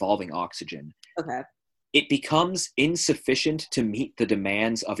production involving oxygen. Okay. It becomes insufficient to meet the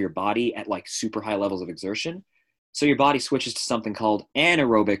demands of your body at like super high levels of exertion. So your body switches to something called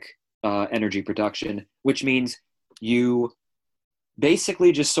anaerobic energy production, which means you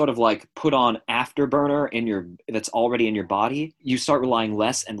basically just sort of like put on afterburner that's already in your body. You start relying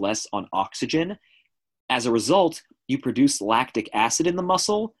less and less on oxygen. As a result, you produce lactic acid in the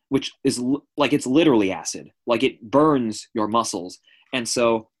muscle, which is like, it's literally acid. Like, it burns your muscles. And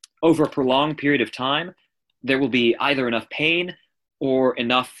so over a prolonged period of time, there will be either enough pain or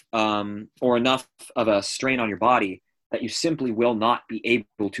enough of a strain on your body that you simply will not be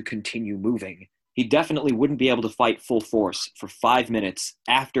able to continue moving he definitely wouldn't be able to fight full force for 5 minutes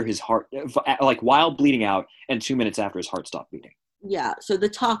after his heart, like while bleeding out, and 2 minutes after his heart stopped beating. Yeah, so the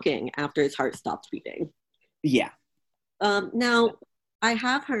talking after his heart stopped beating. Yeah. Now, I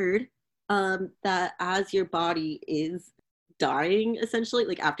have heard that as your body is dying, essentially,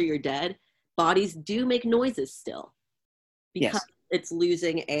 like after you're dead, bodies do make noises still. Because Yes. it's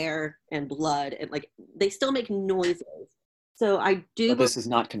losing air and blood, and like they still make noises. So I do. But this is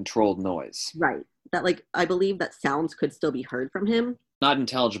not controlled noise. Right. That like I believe that sounds could still be heard from him. Not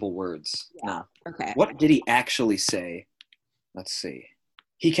intelligible words. Yeah. No. Okay. What did he actually say? Let's see.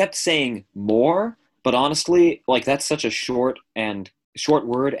 He kept saying more, but honestly, like that's such a short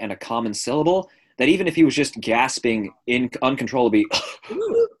word and a common syllable that even if he was just gasping uncontrollably,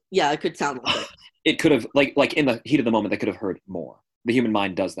 Yeah, it could sound like it. it could have like in the heat of the moment they could have heard more. The human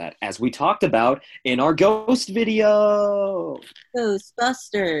mind does that, as we talked about in our ghost video.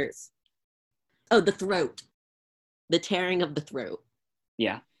 Ghostbusters. Oh, the throat. The tearing of the throat.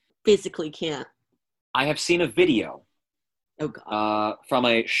 Yeah. Physically can't. I have seen a video Oh god. from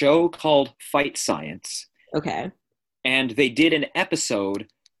a show called Fight Science, Okay. and they did an episode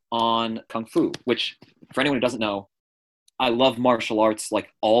on Kung Fu, which, for anyone who doesn't know, I love martial arts, like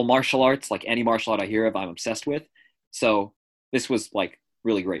all martial arts, like any martial art I hear of, I'm obsessed with. So this was like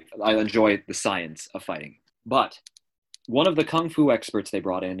really great. I enjoy the science of fighting. But one of the Kung Fu experts they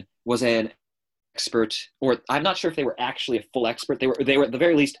brought in was an expert, or I'm not sure if they were actually a full expert. They were at the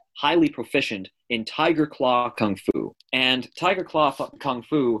very least highly proficient in Tiger Claw Kung Fu. And Tiger Claw Kung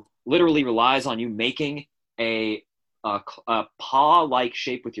Fu literally relies on you making a paw-like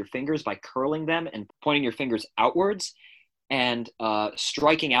shape with your fingers by curling them and pointing your fingers outwards and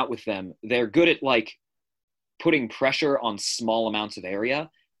striking out with them. They're good at like putting pressure on small amounts of area.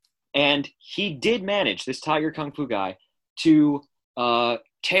 And he did manage, this Tiger Kung Fu guy, to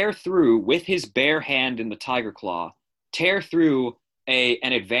tear through with his bare hand in the Tiger Claw, tear through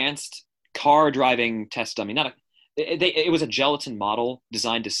an advanced car driving test dummy. It was a gelatin model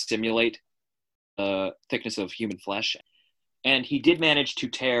designed to simulate the thickness of human flesh. And he did manage to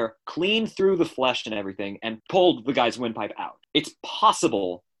tear clean through the flesh and everything and pulled the guy's windpipe out. It's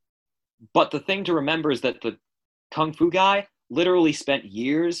possible, but the thing to remember is that the Kung Fu guy literally spent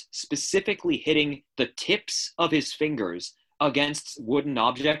years specifically hitting the tips of his fingers against wooden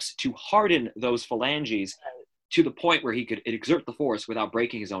objects to harden those phalanges to the point where he could exert the force without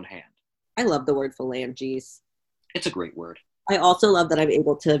breaking his own hand. I love the word phalanges. It's a great word. I also love that I'm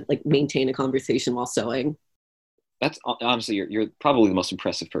able to like maintain a conversation while sewing. That's honestly, you're probably the most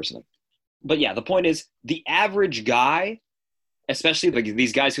impressive person. But yeah, the point is, the average guy, especially like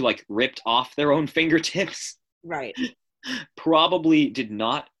these guys who like ripped off their own fingertips, Right. probably did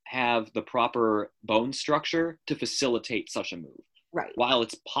not have the proper bone structure to facilitate such a move. Right. While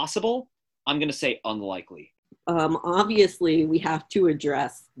it's possible, I'm going to say unlikely. Obviously, we have to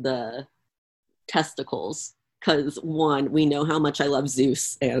address the testicles because one, we know how much I love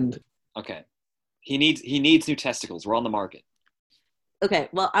Zeus, and Okay. He needs new testicles. We're on the market. okay,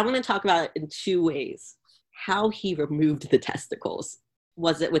 well, I want to talk about it in two ways. How he removed the testicles.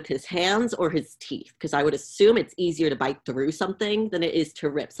 Was it with his hands or his teeth? Because I would assume it's easier to bite through something than it is to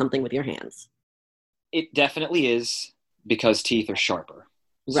rip something with your hands. It definitely is, because teeth are sharper.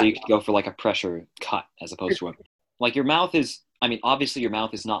 So you Right. could go for like a pressure cut as opposed to like your mouth is, I mean, obviously your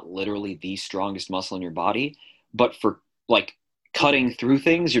mouth is not literally the strongest muscle in your body, but for like cutting through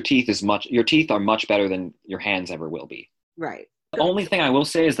things, your teeth are much better than your hands ever will be. Right. The only thing I will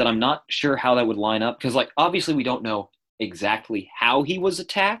say is that I'm not sure how that would line up, because like obviously we don't know exactly how he was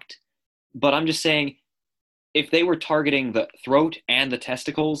attacked, but I'm just saying if they were targeting the throat and the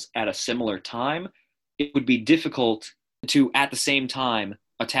testicles at a similar time, it would be difficult to at the same time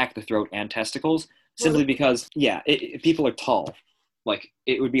attack the throat and testicles, simply because people are tall. Like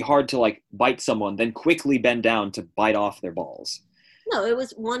it would be hard to like bite someone then quickly bend down to bite off their balls. No, it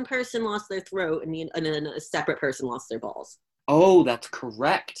was one person lost their throat and then a separate person lost their balls. Oh, that's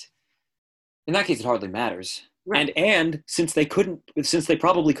correct. In that case, it hardly matters. Right. And since they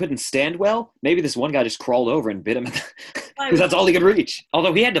probably couldn't stand well, maybe this one guy just crawled over and bit him because that's all he could reach.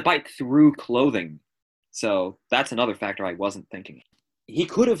 Although he had to bite through clothing, so that's another factor I wasn't thinking. He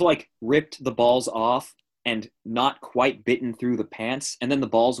could have like ripped the balls off and not quite bitten through the pants, and then the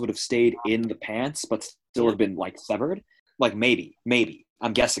balls would have stayed in the pants, but still have been like severed. Like maybe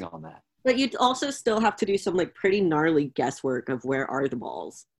I'm guessing on that. But you'd also still have to do some like pretty gnarly guesswork of where are the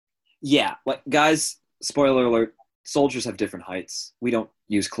balls. Yeah, like guys, spoiler alert, soldiers have different heights. We don't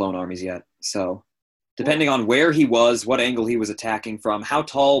use clone armies yet, so depending on where he was, what angle he was attacking from, how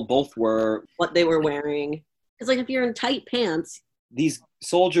tall both were, What they were wearing. Because like if you're in tight pants, these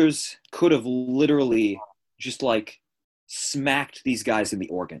soldiers could have literally just like smacked these guys in the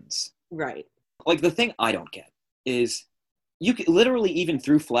organs. Right. Like the thing I don't get is you can literally, even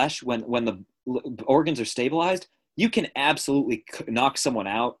through flesh, when the organs are stabilized, you can absolutely knock someone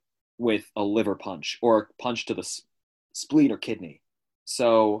out with a liver punch or a punch to the spleen or kidney.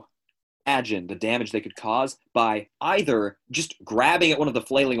 So imagine the damage they could cause by either just grabbing at one of the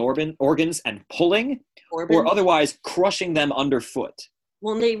flailing organs and pulling, or otherwise crushing them underfoot.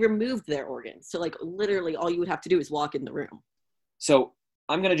 Well, they removed their organs. So, like, literally all you would have to do is walk in the room. So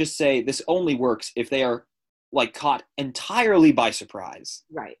I'm going to just say this only works if they are, like, caught entirely by surprise.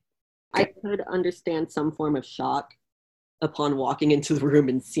 Right. I could understand some form of shock upon walking into the room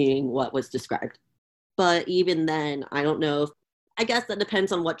and seeing what was described. But even then, I don't know. I guess that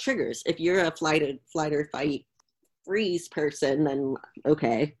depends on what triggers. If you're a flight or fight freeze person, then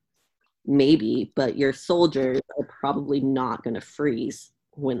okay, maybe. But your soldiers are probably not going to freeze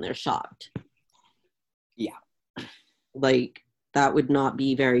when they're shocked. Yeah. Like, that would not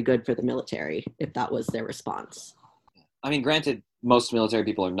be very good for the military if that was their response. I mean, granted, most military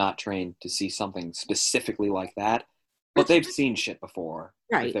people are not trained to see something specifically like that, but they've seen shit before.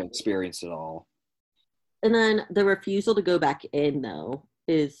 Right. If they've experienced it all. And then the refusal to go back in, though,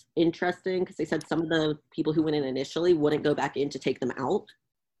 is interesting because they said some of the people who went in initially wouldn't go back in to take them out.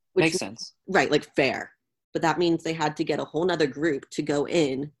 Which Makes sense. Right, like fair. But that means they had to get a whole nother group to go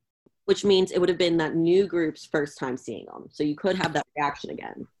in, which means it would have been that new group's first time seeing them. So you could have that reaction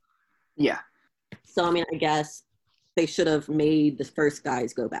again. Yeah. So, I mean, I guess they should have made the first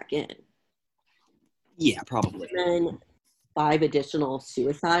guys go back in. Yeah, probably. And then 5 additional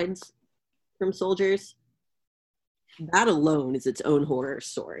suicides from soldiers. That alone is its own horror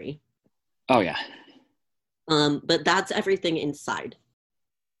story. Oh, yeah. But that's everything inside.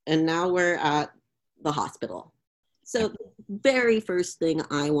 And now we're at the hospital. So the very first thing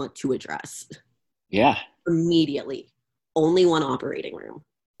I want to address. Yeah. Immediately. Only one operating room.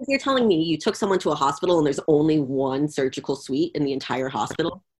 If you're telling me you took someone to a hospital and there's only one surgical suite in the entire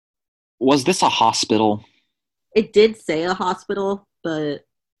hospital. Was this a hospital? It did say a hospital, but...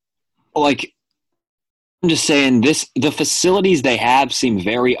 Like, I'm just saying, the facilities they have seem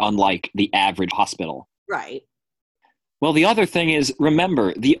very unlike the average hospital. Right. Well, the other thing is,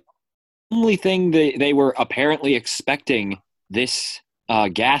 remember, the only thing they were apparently expecting this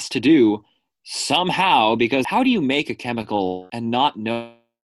gas to do somehow, because how do you make a chemical and not knowing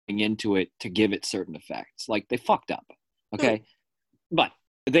into it to give it certain effects? Like, they fucked up, okay? But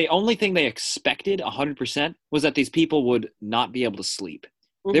the only thing they expected 100% was that these people would not be able to sleep.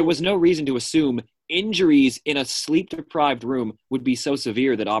 Mm-hmm. There was no reason to assume injuries in a sleep-deprived room would be so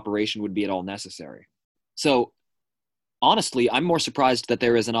severe that operation would be at all necessary. So, honestly, I'm more surprised that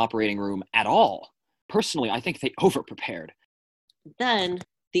there is an operating room at all. Personally, I think they over-prepared. Then,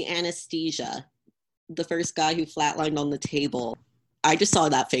 the anesthesia. The first guy who flatlined on the table. I just saw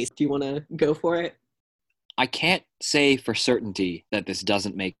that face. Do you want to go for it? I can't say for certainty that this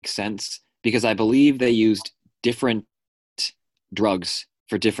doesn't make sense, because I believe they used different drugs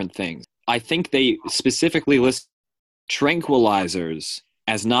for different things. I think they specifically list tranquilizers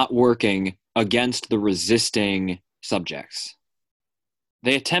as not working against the resisting subjects.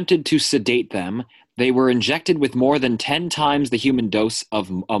 They attempted to sedate them. They were injected with more than 10 times the human dose of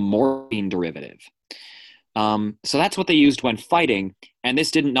a morphine derivative. So that's what they used when fighting, and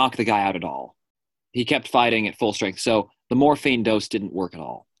this didn't knock the guy out at all. He kept fighting at full strength, so the morphine dose didn't work at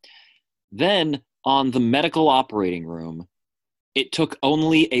all. Then, on the medical operating room, it took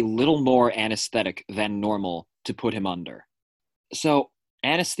only a little more anesthetic than normal to put him under. So,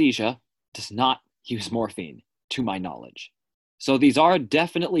 anesthesia does not use morphine, to my knowledge. So these are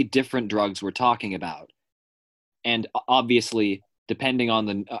definitely different drugs we're talking about. And obviously, depending on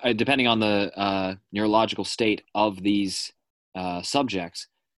the neurological state of these subjects,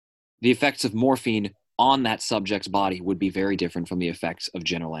 the effects of morphine on that subject's body would be very different from the effects of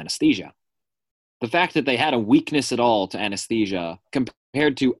general anesthesia. The fact that they had a weakness at all to anesthesia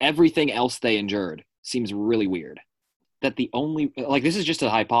compared to everything else they endured seems really weird. That the only, like, this is just a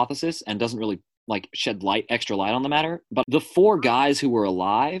hypothesis and doesn't really, like, shed extra light on the matter, but the 4 guys who were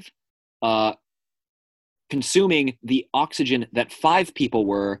alive, consuming the oxygen that 5 people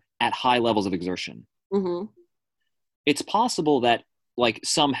were at high levels of exertion. Mm-hmm. It's possible that, like,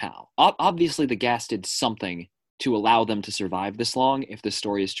 somehow, obviously the gas did something to allow them to survive this long, if this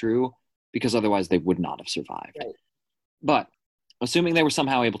story is true, because otherwise they would not have survived. Right. But, assuming they were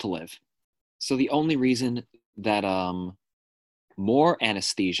somehow able to live. So the only reason that more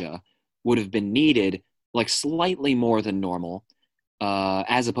anesthesia would have been needed, like slightly more than normal,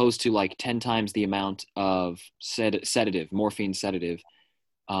 as opposed to like 10 times the amount of sedative, morphine sedative,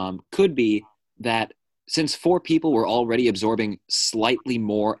 could be that since 4 people were already absorbing slightly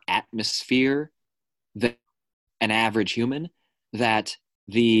more atmosphere than an average human, that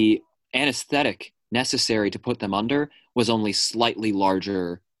the anesthetic necessary to put them under was only slightly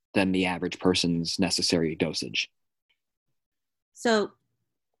larger than the average person's necessary dosage. So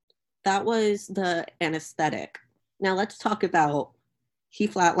that was the anesthetic. Now let's talk about he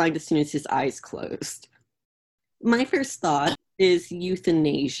flatlined as soon as his eyes closed. My first thought is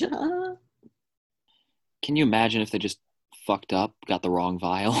euthanasia. Can you imagine if they just fucked up, got the wrong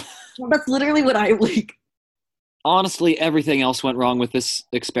vial? That's literally what I like. Honestly, everything else went wrong with this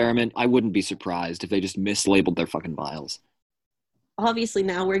experiment. I wouldn't be surprised if they just mislabeled their fucking vials. Obviously,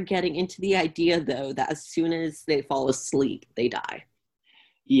 now we're getting into the idea, though, that as soon as they fall asleep, they die.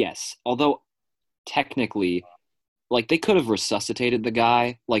 Yes, although technically, like, they could have resuscitated the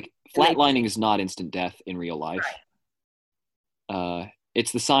guy. Like, flatlining is not instant death in real life.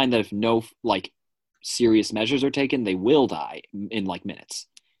 It's the sign that if no, like, serious measures are taken, they will die in, like, minutes.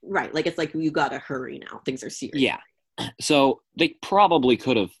 Right, like, it's like, you gotta hurry now. Things are serious. Yeah. So they probably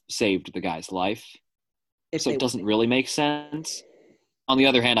could have saved the guy's life. So it doesn't really make sense. On the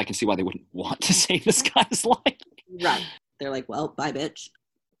other hand, I can see why they wouldn't want to save this guy's life. Right. They're like, well, bye, bitch.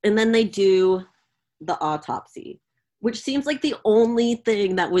 And then they do the autopsy, which seems like the only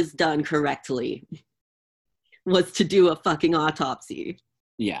thing that was done correctly was to do a fucking autopsy.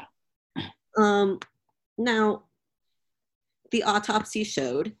 Yeah. Now, the autopsy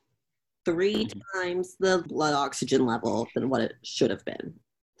showed 3 times the blood oxygen level than what it should have been.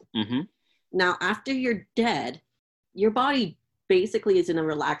 Mm-hmm. Now, after you're dead, your body basically is in a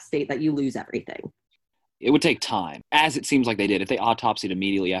relaxed state that you lose everything. It would take time, as it seems like they did. If they autopsied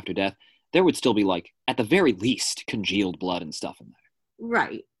immediately after death, there would still be, like, at the very least, congealed blood and stuff in there.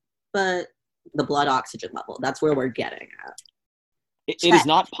 Right. But the blood oxygen level, that's where we're getting at. It is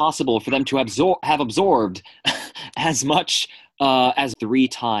not possible for them to have absorbed as much as 3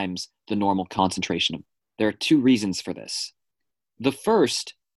 times the normal concentration. There are 2 reasons for this. The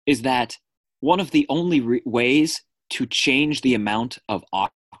first is that one of the only ways to change the amount of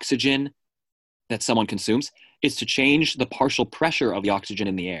oxygen that someone consumes is to change the partial pressure of the oxygen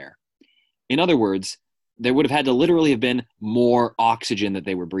in the air. In other words, there would have had to literally have been more oxygen that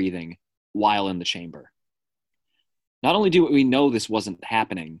they were breathing while in the chamber. Not only do we know this wasn't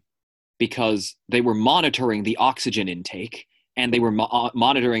happening because they were monitoring the oxygen intake and they were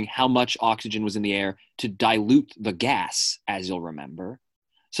monitoring how much oxygen was in the air to dilute the gas, as you'll remember.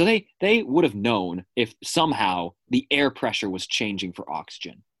 So they would have known if somehow the air pressure was changing for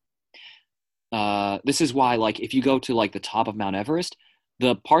oxygen. This is why, like, if you go to, like, the top of Mount Everest,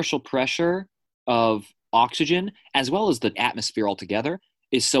 the partial pressure of oxygen, as well as the atmosphere altogether,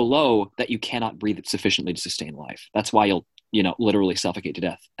 is so low that you cannot breathe it sufficiently to sustain life. That's why you'll, literally suffocate to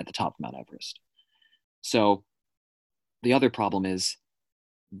death at the top of Mount Everest. So the other problem is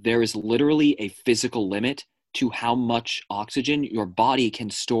there is literally a physical limit to how much oxygen your body can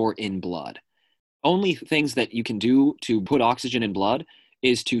store in blood. Only things that you can do to put oxygen in blood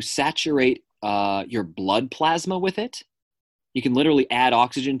is to saturate your blood plasma with it. You can literally add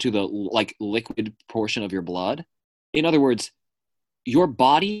oxygen to the, like, liquid portion of your blood. In other words, your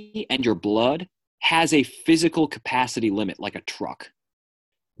body and your blood has a physical capacity limit, like a truck.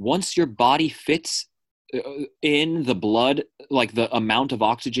 Once your body fits in the blood, like the amount of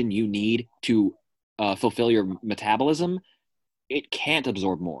oxygen you need to fulfill your metabolism, it can't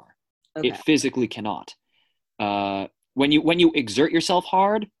absorb more. Okay. It physically cannot. When you exert yourself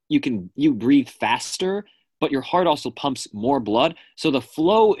hard, you breathe faster, but your heart also pumps more blood, so the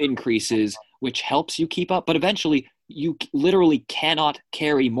flow increases, which helps you keep up. But eventually, you literally cannot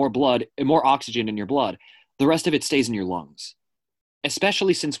carry more oxygen in your blood. The rest of it stays in your lungs.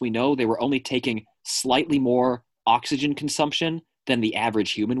 Especially since we know they were only taking slightly more oxygen consumption than the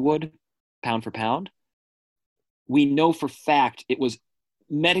average human would, pound for pound. We know for fact it was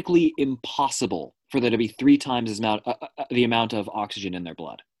medically impossible for there to be 3 times the amount of oxygen in their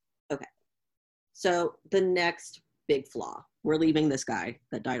blood. Okay. So the next big flaw, we're leaving this guy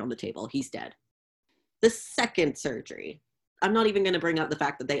that died on the table. He's dead. The second surgery, I'm not even going to bring up the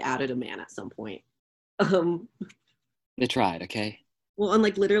fact that they added a man at some point. They tried, okay? Well, and,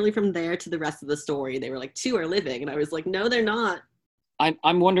 like, literally from there to the rest of the story, they were like, 2 are living. And I was like, no, they're not.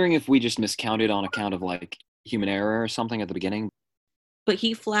 I'm wondering if we just miscounted on account of, like, human error or something at the beginning. But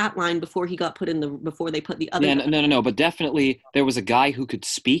he flatlined before he got before they put the other. Yeah, no. But definitely there was a guy who could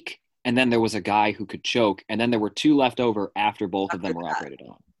speak, and then there was a guy who could choke, and then there were 2 left over after both of them were operated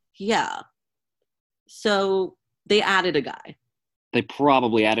on. Yeah. So they added a guy. they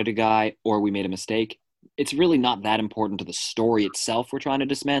probably added a guy or we made a mistake. It's really not that important to the story itself we're trying to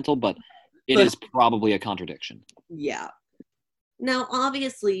dismantle, but it is probably a contradiction. Yeah. Now,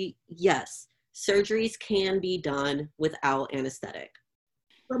 obviously, yes, surgeries can be done without anesthetic.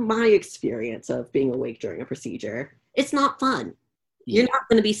 From my experience of being awake during a procedure, it's not fun. You're not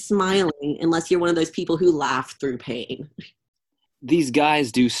going to be smiling unless you're one of those people who laugh through pain. These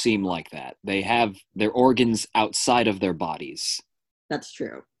guys do seem like that. They have their organs outside of their bodies. That's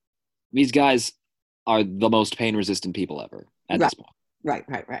true. These guys are the most pain-resistant people ever at this point.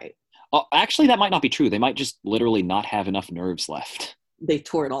 Right. Oh, actually, that might not be true. They might just literally not have enough nerves left. They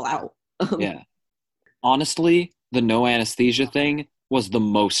tore it all out. Yeah. Honestly, the no anesthesia thing was the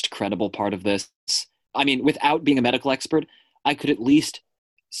most credible part of this. I mean, without being a medical expert, I could at least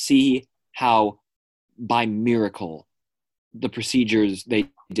see how, by miracle, the procedures they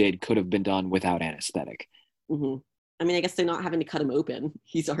did could have been done without anesthetic. Mm-hmm. I mean, I guess they're not having to cut him open.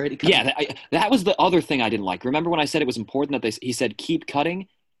 He's already cut. Yeah, that was the other thing I didn't like. Remember when I said it was important that he said keep cutting?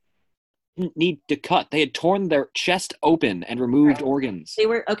 Didn't need to cut. They had torn their chest open and removed organs. They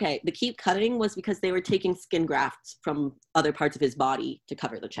were, okay, the keep cutting was because they were taking skin grafts from other parts of his body to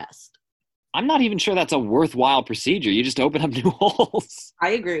cover the chest. I'm not even sure that's a worthwhile procedure. You just open up new holes.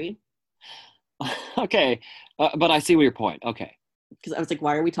 I agree. Okay, but I see your point. Okay. Because I was like,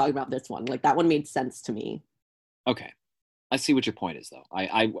 why are we talking about this one? Like, that one made sense to me. Okay. I see what your point is, though.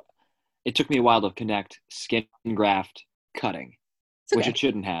 It took me a while to connect skin graft cutting, which it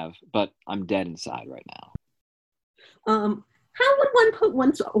shouldn't have, but I'm dead inside right now. How would one put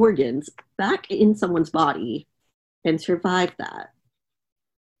one's organs back in someone's body and survive that?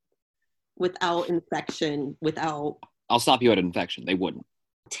 Without infection, without... I'll stop you at infection. They wouldn't.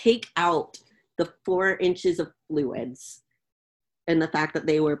 Take out the 4 inches of fluids and the fact that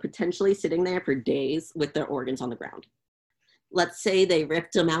they were potentially sitting there for days with their organs on the ground. Let's say they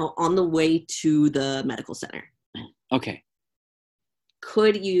ripped them out on the way to the medical center. Okay.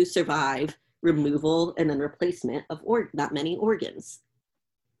 Could you survive removal and then replacement of that many organs?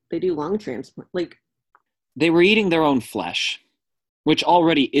 They do lung transplant. They were eating their own flesh, which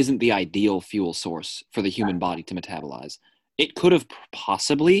already isn't the ideal fuel source for the human body to metabolize. It could have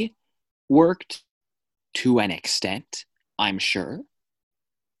possibly worked to an extent, I'm sure,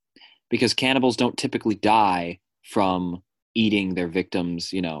 because cannibals don't typically die from eating their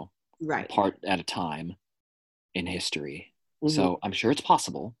victims, part at a time in history. Mm-hmm. So I'm sure it's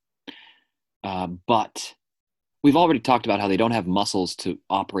possible. But we've already talked about how they don't have muscles to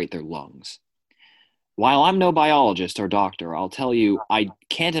operate their lungs. While I'm no biologist or doctor, I'll tell you, I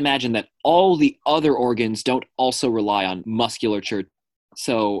can't imagine that all the other organs don't also rely on musculature.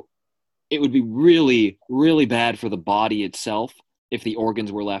 So it would be really, really bad for the body itself if the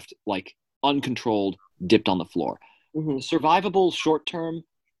organs were left, uncontrolled, dipped on the floor. Mm-hmm. Survivable short term,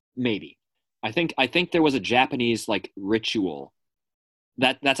 maybe. I think there was a Japanese ritual.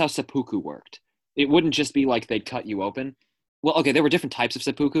 That's how seppuku worked. It wouldn't just be like they'd cut you open. Well, okay, there were different types of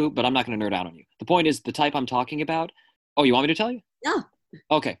seppuku, but I'm not going to nerd out on you. The point is, the type I'm talking about... Oh, you want me to tell you? Yeah.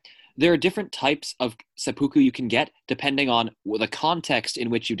 Okay. There are different types of seppuku you can get depending on the context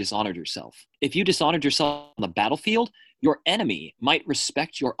in which you dishonored yourself. If you dishonored yourself on the battlefield, your enemy might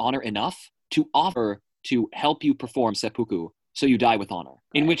respect your honor enough to offer to help you perform seppuku so you die with honor.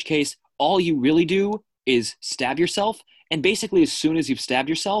 In which case, all you really do is stab yourself, and basically as soon as you've stabbed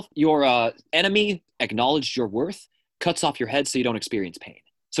yourself, your enemy acknowledged your worth, cuts off your head so you don't experience pain.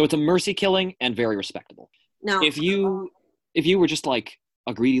 So it's a mercy killing and very respectable. Now, if you were just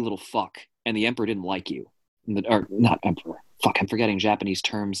a greedy little fuck and the emperor didn't like you, or not emperor, fuck, I'm forgetting Japanese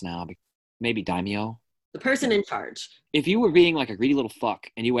terms now, maybe daimyo? The person in charge. If you were being a greedy little fuck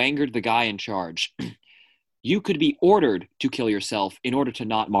and you angered the guy in charge, you could be ordered to kill yourself in order to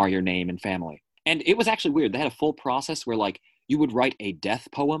not mar your name and family. And it was actually weird. They had a full process where you would write a death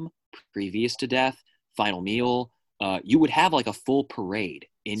poem previous to death, final meal. You would have a full parade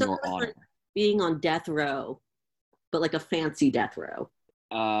in your honor. Being on death row, but a fancy death row.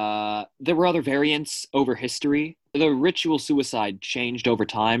 There were other variants over history. The ritual suicide changed over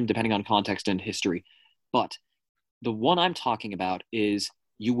time depending on context and history. But the one I'm talking about is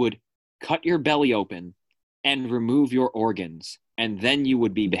you would cut your belly open and remove your organs, and then you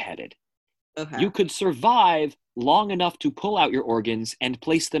would be beheaded. Okay. You could survive long enough to pull out your organs and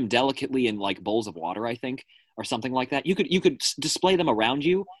place them delicately in bowls of water, I think, or something like that. You could display them around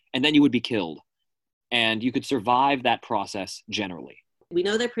you, and then you would be killed. And you could survive that process generally. We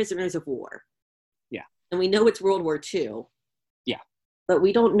know they're prisoners of war. Yeah. And we know it's World War II. Yeah. But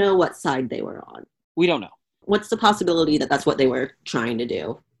we don't know what side they were on. We don't know. What's the possibility that that's what they were trying to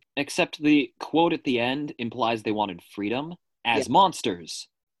do? Except the quote at the end implies they wanted freedom. as monsters.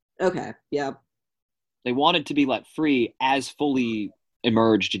 Okay, yeah. They wanted to be let free as fully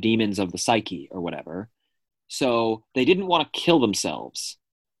emerged demons of the psyche or whatever. So they didn't want to kill themselves.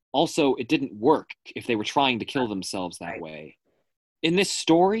 Also, it didn't work if they were trying to kill themselves that way. In this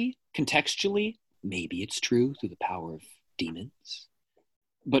story, contextually, maybe it's true through the power of demons.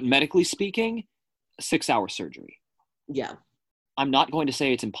 But medically speaking, a 6-hour surgery. Yeah. I'm not going to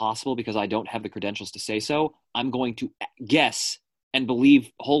say it's impossible because I don't have the credentials to say so. I'm going to guess and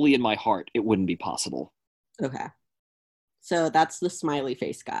believe wholly in my heart it wouldn't be possible. Okay. So that's the smiley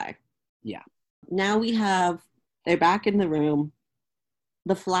face guy. Yeah. Now they're back in the room,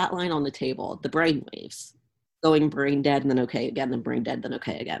 the flat line on the table, the brain waves, going brain dead and then okay again, then brain dead, then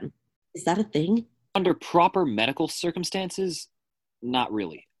okay again. Is that a thing? Under proper medical circumstances, not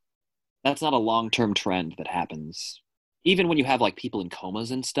really. That's not a long-term trend that happens. Even when you have like people in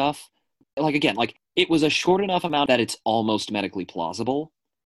comas and stuff, like again, like it was a short enough amount that it's almost medically plausible.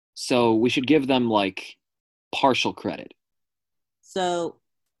 So we should give them like partial credit. So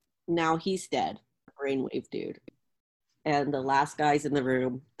now he's dead, brainwave dude. And the last guy's in the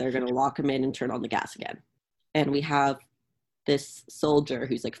room. They're going to lock him in and turn on the gas again. And we have this soldier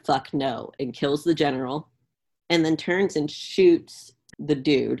who's like, fuck no, and kills the general, and then turns and shoots the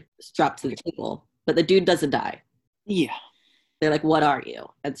dude strapped to the table. But the dude doesn't die. Yeah. They're like, what are you?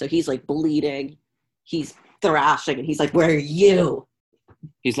 And so he's like bleeding. He's thrashing. And he's like, where are you?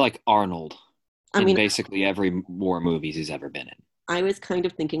 He's like Arnold I in mean, basically every war movies he's ever been in. I was kind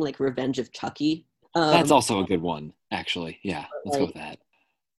of thinking like Revenge of Chucky. That's also a good one, actually. Yeah, let's go like- with that.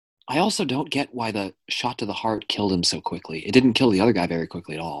 I also don't get why the shot to the heart killed him so quickly. It didn't kill the other guy very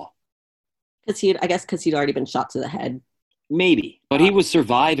quickly at all. because he'd already been shot to the head. Maybe. But he was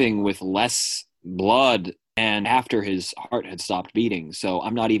surviving with less blood and after his heart had stopped beating, so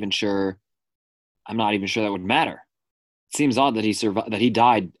I'm not even sure that would matter. It seems odd that he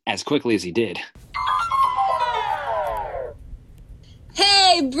died as quickly as he did.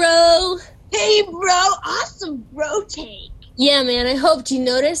 Hey, bro! Hey, bro, awesome bro take. Yeah, man, I hoped you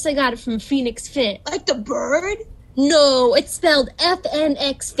noticed. I got it from Phoenix Fit. Like the bird? No, it's spelled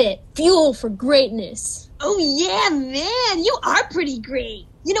FNX Fit. Fuel for greatness. Oh, yeah, man, you are pretty great.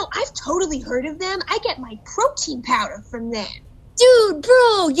 You know, I've totally heard of them. I get my protein powder from them. Dude,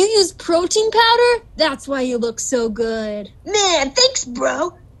 bro, you use protein powder? That's why you look so good. Man, thanks,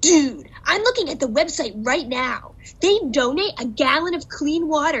 bro. Dude, I'm looking at the website right now. They donate a gallon of clean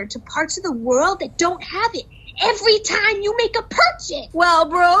water to parts of the world that don't have it every time you make a purchase. Wow,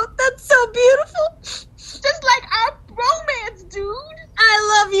 bro, that's so beautiful. Just like our bromance, dude.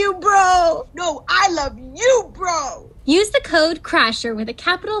 I love you, bro. No, I love you, bro. Use the code CRASHER with a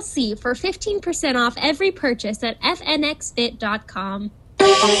capital C for 15% off every purchase at fnxfit.com.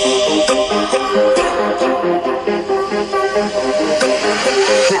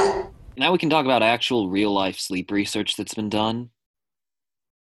 Now we can talk about actual real-life sleep research that's been done.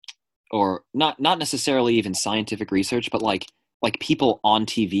 Or not necessarily even scientific research, but like people on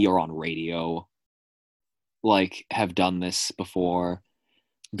TV or on radio like have done this before.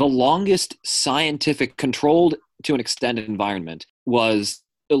 The longest scientific controlled to an extended environment was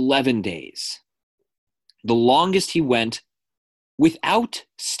 11 days. The longest he went without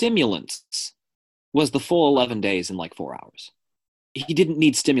stimulants was the full 11 days in like 4 hours. He didn't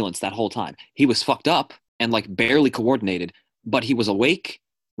need stimulants that whole time. He was fucked up and like barely coordinated, but he was awake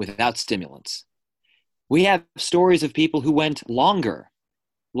without stimulants. We have stories of people who went longer.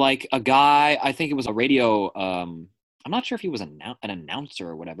 Like a guy, I think it was a radio, I'm not sure if he was an announcer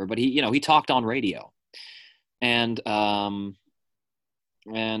or whatever, but he talked on radio. And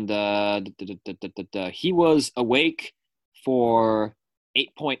he was awake for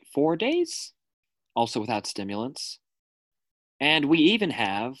 8.4 days, also without stimulants. And we even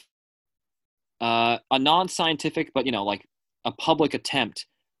have a non-scientific, but like a public attempt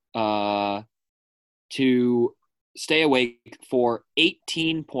to stay awake for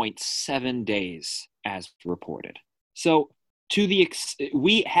 18.7 days, as reported. So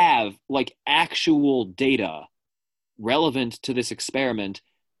we have like actual data relevant to this experiment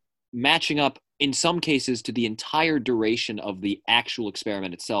matching up in some cases to the entire duration of the actual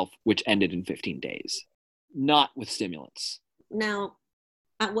experiment itself, which ended in 15 days, not with stimulants. Now,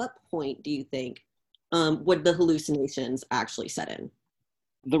 at what point do you think would the hallucinations actually set in?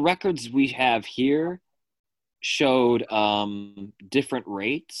 The records we have here showed different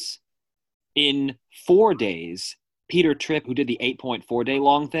rates. In 4 days, Peter Tripp, who did the 8.4 day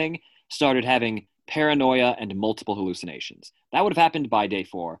long thing, started having paranoia and multiple hallucinations. That would have happened by day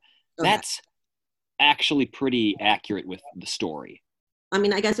 4. Okay. That's actually pretty accurate with the story. I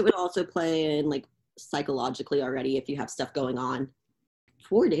mean, I guess it would also play in like psychologically already if you have stuff going on.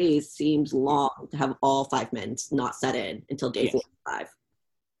 4 days seems long to have all 5 men not set in until day Yes. 45.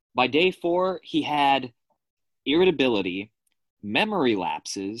 By day 4, he had irritability, memory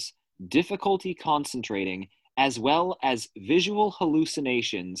lapses, difficulty concentrating, as well as visual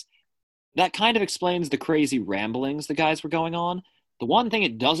hallucinations. That kind of explains the crazy ramblings the guys were going on. The one thing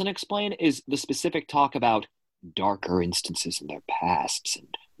it doesn't explain is the specific talk about darker instances in their pasts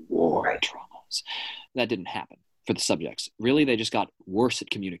and war traumas. That didn't happen for the subjects. Really, they just got worse at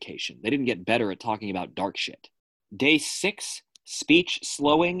communication. They didn't get better at talking about dark shit. Day 6, speech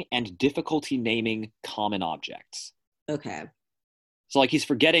slowing and difficulty naming common objects. Okay. So, like, he's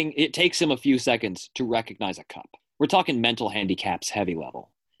forgetting, it takes him a few seconds to recognize a cup. We're talking mental handicaps heavy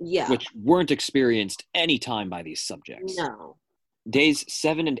level, Yeah. which weren't experienced any time by these subjects. No. Days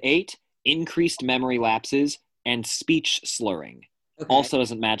 7 and 8, increased memory lapses and speech slurring. Okay. Also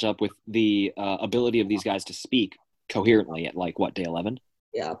doesn't match up with the ability of these guys to speak coherently at, like, what, day 11?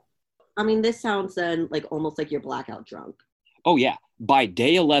 Yeah. I mean, this sounds then like almost like you're blackout drunk. Oh, yeah. By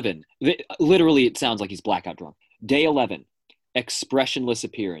day 11, literally it sounds like he's blackout drunk. Day 11, expressionless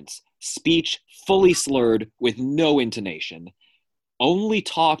appearance, speech fully slurred with no intonation, only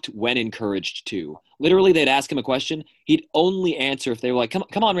talked when encouraged to. Literally, they'd ask him a question. He'd only answer if they were like,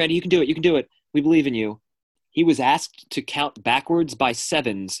 come on, Randy, you can do it. We believe in you. He was asked to count backwards by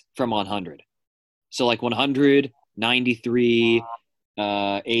 7s from 100. So like 100, 93,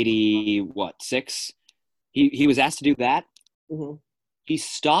 80, 6? He was asked to do that. Mm-hmm. He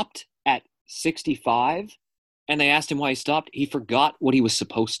stopped at 65, and they asked him why he stopped. He forgot what he was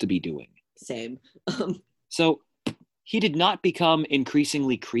supposed to be doing. Same. So he did not become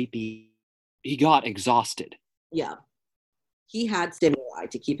increasingly creepy. He got exhausted. Yeah. He had stimuli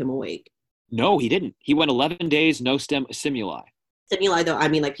to keep him awake. No, he didn't. He went 11 days, no stimuli. Stimuli, though, I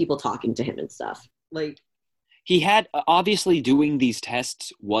mean, like people talking to him and stuff. Like He had, obviously doing these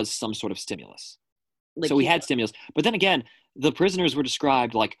tests was some sort of stimulus. So he had stimulus. But then again, the prisoners were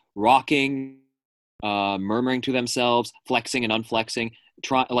described like rocking, murmuring to themselves, flexing and unflexing,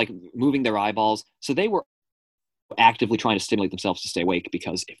 like moving their eyeballs. So they were actively trying to stimulate themselves to stay awake,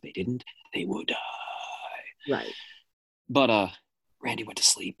 because if they didn't, they would die. Right. But Randy went to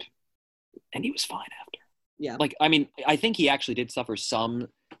sleep, and he was fine after. Yeah. Like, I mean, I think he actually did suffer some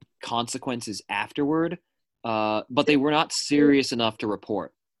consequences afterward, but they were not serious enough to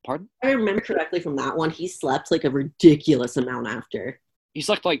report. Pardon? I remember correctly from that one, he slept like a ridiculous amount after. He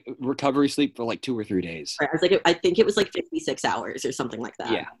slept like recovery sleep for like 2 or 3 days. Right. I think it was like 56 hours or something like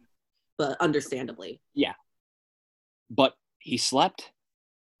that. Yeah. But understandably. Yeah. But he slept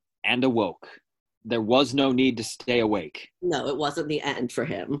and awoke. There was no need to stay awake. No, it wasn't the end for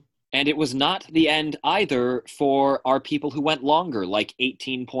him. And it was not the end either for our people who went longer, like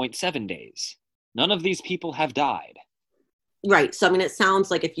 18.7 days. None of these people have died. Right. So, I mean, it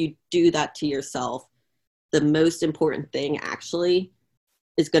sounds like if you do that to yourself, the most important thing actually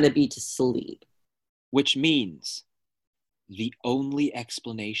is going to be to sleep. Which means the only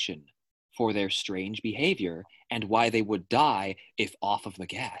explanation for their strange behavior and why they would die if off of the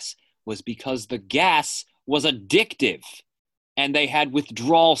gas was because the gas was addictive and they had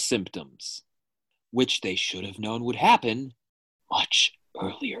withdrawal symptoms, which they should have known would happen much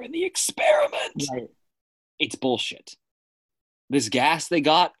earlier in the experiment. Right. It's bullshit. This gas they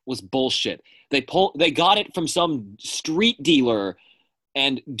got was bullshit. They got it from some street dealer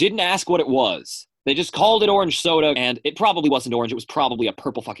and didn't ask what it was. They just called it orange soda, and it probably wasn't orange. It was probably a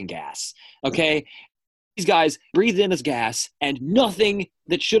purple fucking gas. Okay? These guys breathed in this gas, and nothing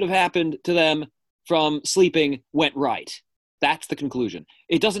that should have happened to them from sleeping went right. That's the conclusion.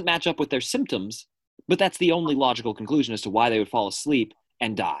 It doesn't match up with their symptoms, but that's the only logical conclusion as to why they would fall asleep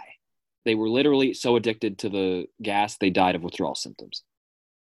and die. They were literally so addicted to the gas, they died of withdrawal symptoms.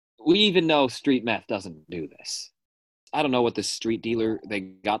 We even know street meth doesn't do this. I don't know what this street dealer they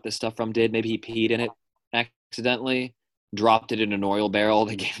got this stuff from did. Maybe he peed in it accidentally, dropped it in an oil barrel,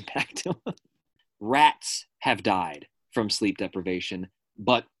 they gave it back to him. Rats have died from sleep deprivation,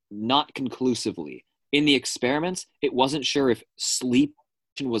 but not conclusively. In the experiments, it wasn't sure if sleep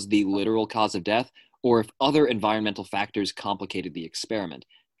was the literal cause of death or if other environmental factors complicated the experiment.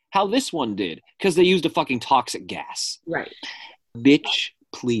 How this one did, because they used a fucking toxic gas. Right. Bitch,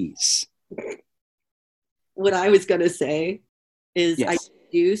 please. What I was going to say is Yes. I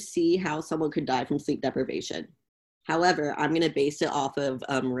do see how someone could die from sleep deprivation. However, I'm going to base it off of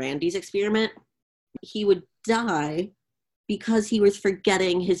Randy's experiment. He would die because he was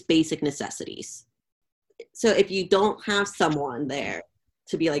forgetting his basic necessities. So if you don't have someone there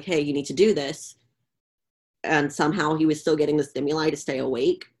to be like, hey, you need to do this, and somehow he was still getting the stimuli to stay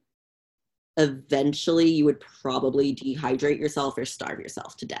awake, eventually you would probably dehydrate yourself or starve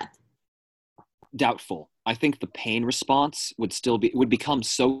yourself to death. Doubtful. I think the pain response would become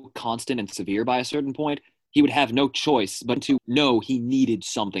so constant and severe by a certain point, he would have no choice but to know he needed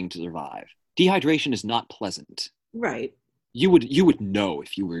something to survive. Dehydration is not pleasant. Right. You would know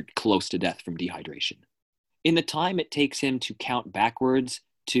if you were close to death from dehydration. In the time it takes him to count backwards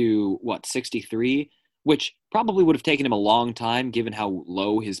to 63, which probably would have taken him a long time given how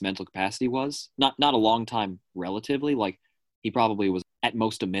low his mental capacity was. Not a long time relatively, like he probably was at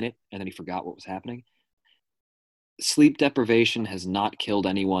most a minute and then he forgot what was happening. Sleep deprivation has not killed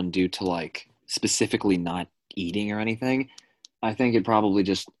anyone due to like specifically not eating or anything. I think it probably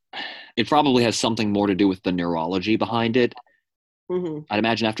has something more to do with the neurology behind it. Mm-hmm. I'd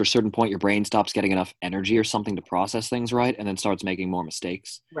imagine after a certain point, your brain stops getting enough energy or something to process things right and then starts making more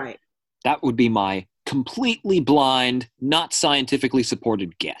mistakes. Right. That would be my completely blind, not scientifically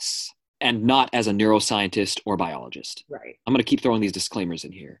supported guess, and not as a neuroscientist or biologist. Right. I'm going to keep throwing these disclaimers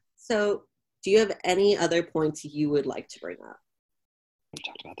in here. So, do you have any other points you would like to bring up? We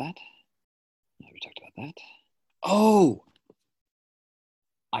talked about that. Yeah, we talked about that. Oh!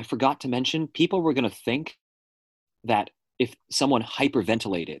 I forgot to mention, people were going to think that if someone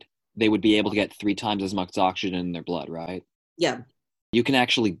hyperventilated, they would be able to get 3 times as much oxygen in their blood, right? Yeah. You can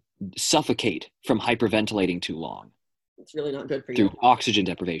actually suffocate from hyperventilating too long. It's really not good for you. Through oxygen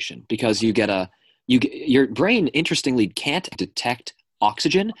deprivation, because your brain, interestingly, can't detect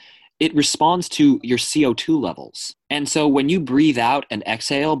oxygen. It responds to your CO2 levels. And so when you breathe out and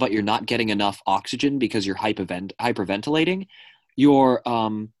exhale, but you're not getting enough oxygen because you're hyperventilating, your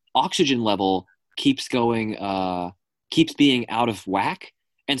oxygen level keeps being out of whack.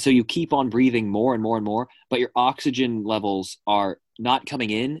 And so you keep on breathing more and more and more, but your oxygen levels are not coming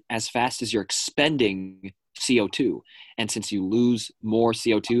in as fast as you're expending CO2. And since you lose more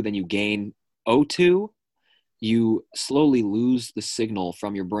CO2 than you gain O2, you slowly lose the signal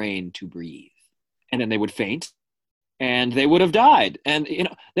from your brain to breathe. And then they would faint and they would have died. And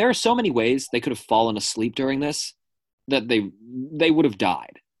there are so many ways they could have fallen asleep during this that they would have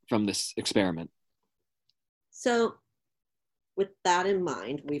died from this experiment. So with that in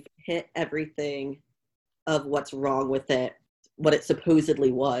mind, we've hit everything of what's wrong with it, what it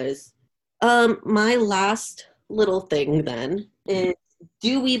supposedly was. My last little thing then is,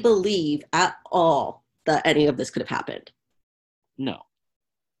 do we believe at all that any of this could have happened? No.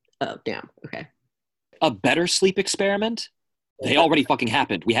 Oh, damn. Okay. A better sleep experiment? They already fucking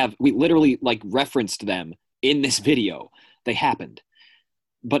happened. We literally like referenced them in this video. They happened.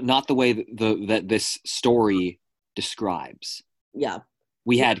 But not the way that this story describes. Yeah.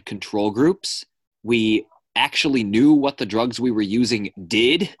 We had control groups. We actually knew what the drugs we were using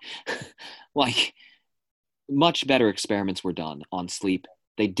did. Like, much better experiments were done on sleep.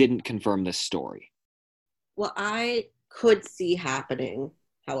 They didn't confirm this story. What I could see happening,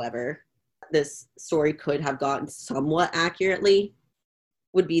 however, this story could have gotten somewhat accurately,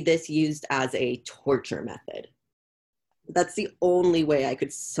 would be this used as a torture method. That's the only way I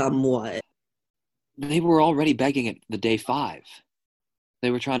could somewhat. They were already begging at the day 5.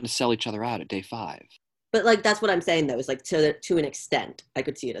 They were trying to sell each other out at day 5. But like, that's what I'm saying though, is like to an extent, I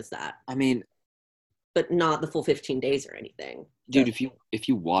could see it as that. I mean, but not the full 15 days or anything. Dude, if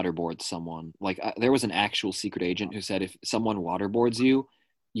you waterboard someone, like there was an actual secret agent who said if someone waterboards you,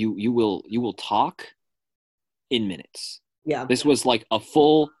 you will talk in minutes. Yeah. This was like a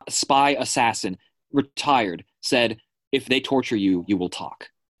full spy assassin, retired, said if they torture you, you will talk.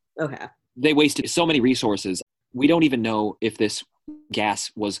 Okay. They wasted so many resources. We don't even know if this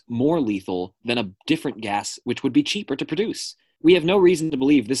gas was more lethal than a different gas, which would be cheaper to produce. We have no reason to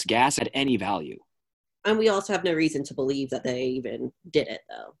believe this gas had any value. And we also have no reason to believe that they even did it,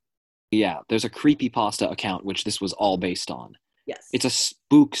 though. Yeah, there's a creepypasta account, which this was all based on. Yes. It's a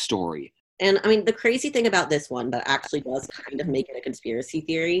spook story. And, I mean, the crazy thing about this one that actually does kind of make it a conspiracy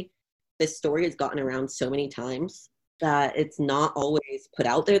theory, this story has gotten around so many times that it's not always put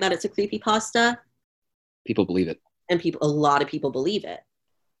out there that it's a creepypasta. People believe it. And a lot of people believe it,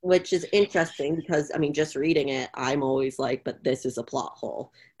 which is interesting because, I mean, just reading it, I'm always like, but this is a plot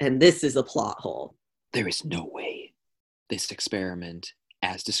hole. And this is a plot hole. There is no way this experiment,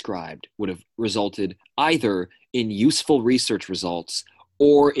 as described, would have resulted either in useful research results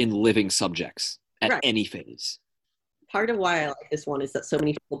or in living subjects at any phase. Part of why I like this one is that so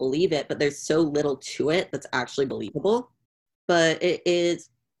many people believe it, but there's so little to it that's actually believable. But it is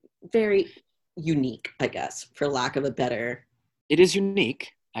very unique, I guess, for lack of a better. It is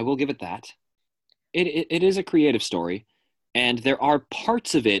unique. I will give it that. It is a creative story, and there are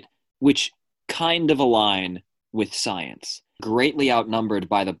parts of it which kind of align with science. greatly outnumbered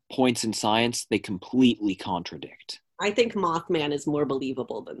by the points in science they completely contradict. I think Mothman is more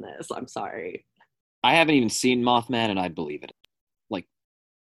believable than this. I'm sorry. I haven't even seen Mothman, and I'd believe it. Like,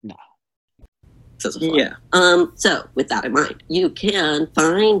 no. Yeah. So with that in mind, you can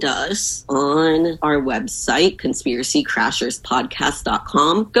find us on our website,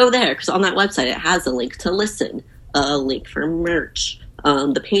 conspiracycrasherspodcast.com. Go there, because on that website it has a link to listen, a link for merch.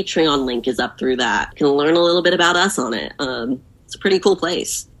 The Patreon link is up through that. You can learn a little bit about us on it. It's a pretty cool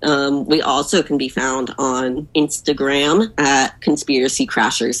place. We also can be found on Instagram at Conspiracy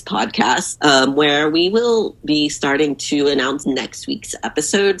Crashers Podcast, where we will be starting to announce next week's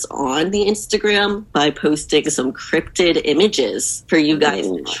episodes on the Instagram by posting some cryptid images for you guys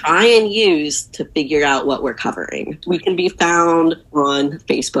to try and use to figure out what we're covering. We can be found on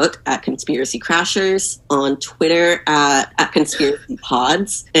Facebook at Conspiracy Crashers, on Twitter at Conspiracy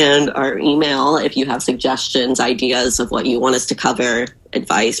Pods, and our email, if you have suggestions, ideas of what you want us to cover,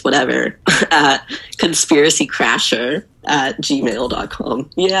 advice, whatever, at conspiracycrasher@gmail.com.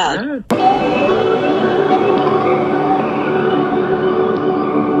 Yeah.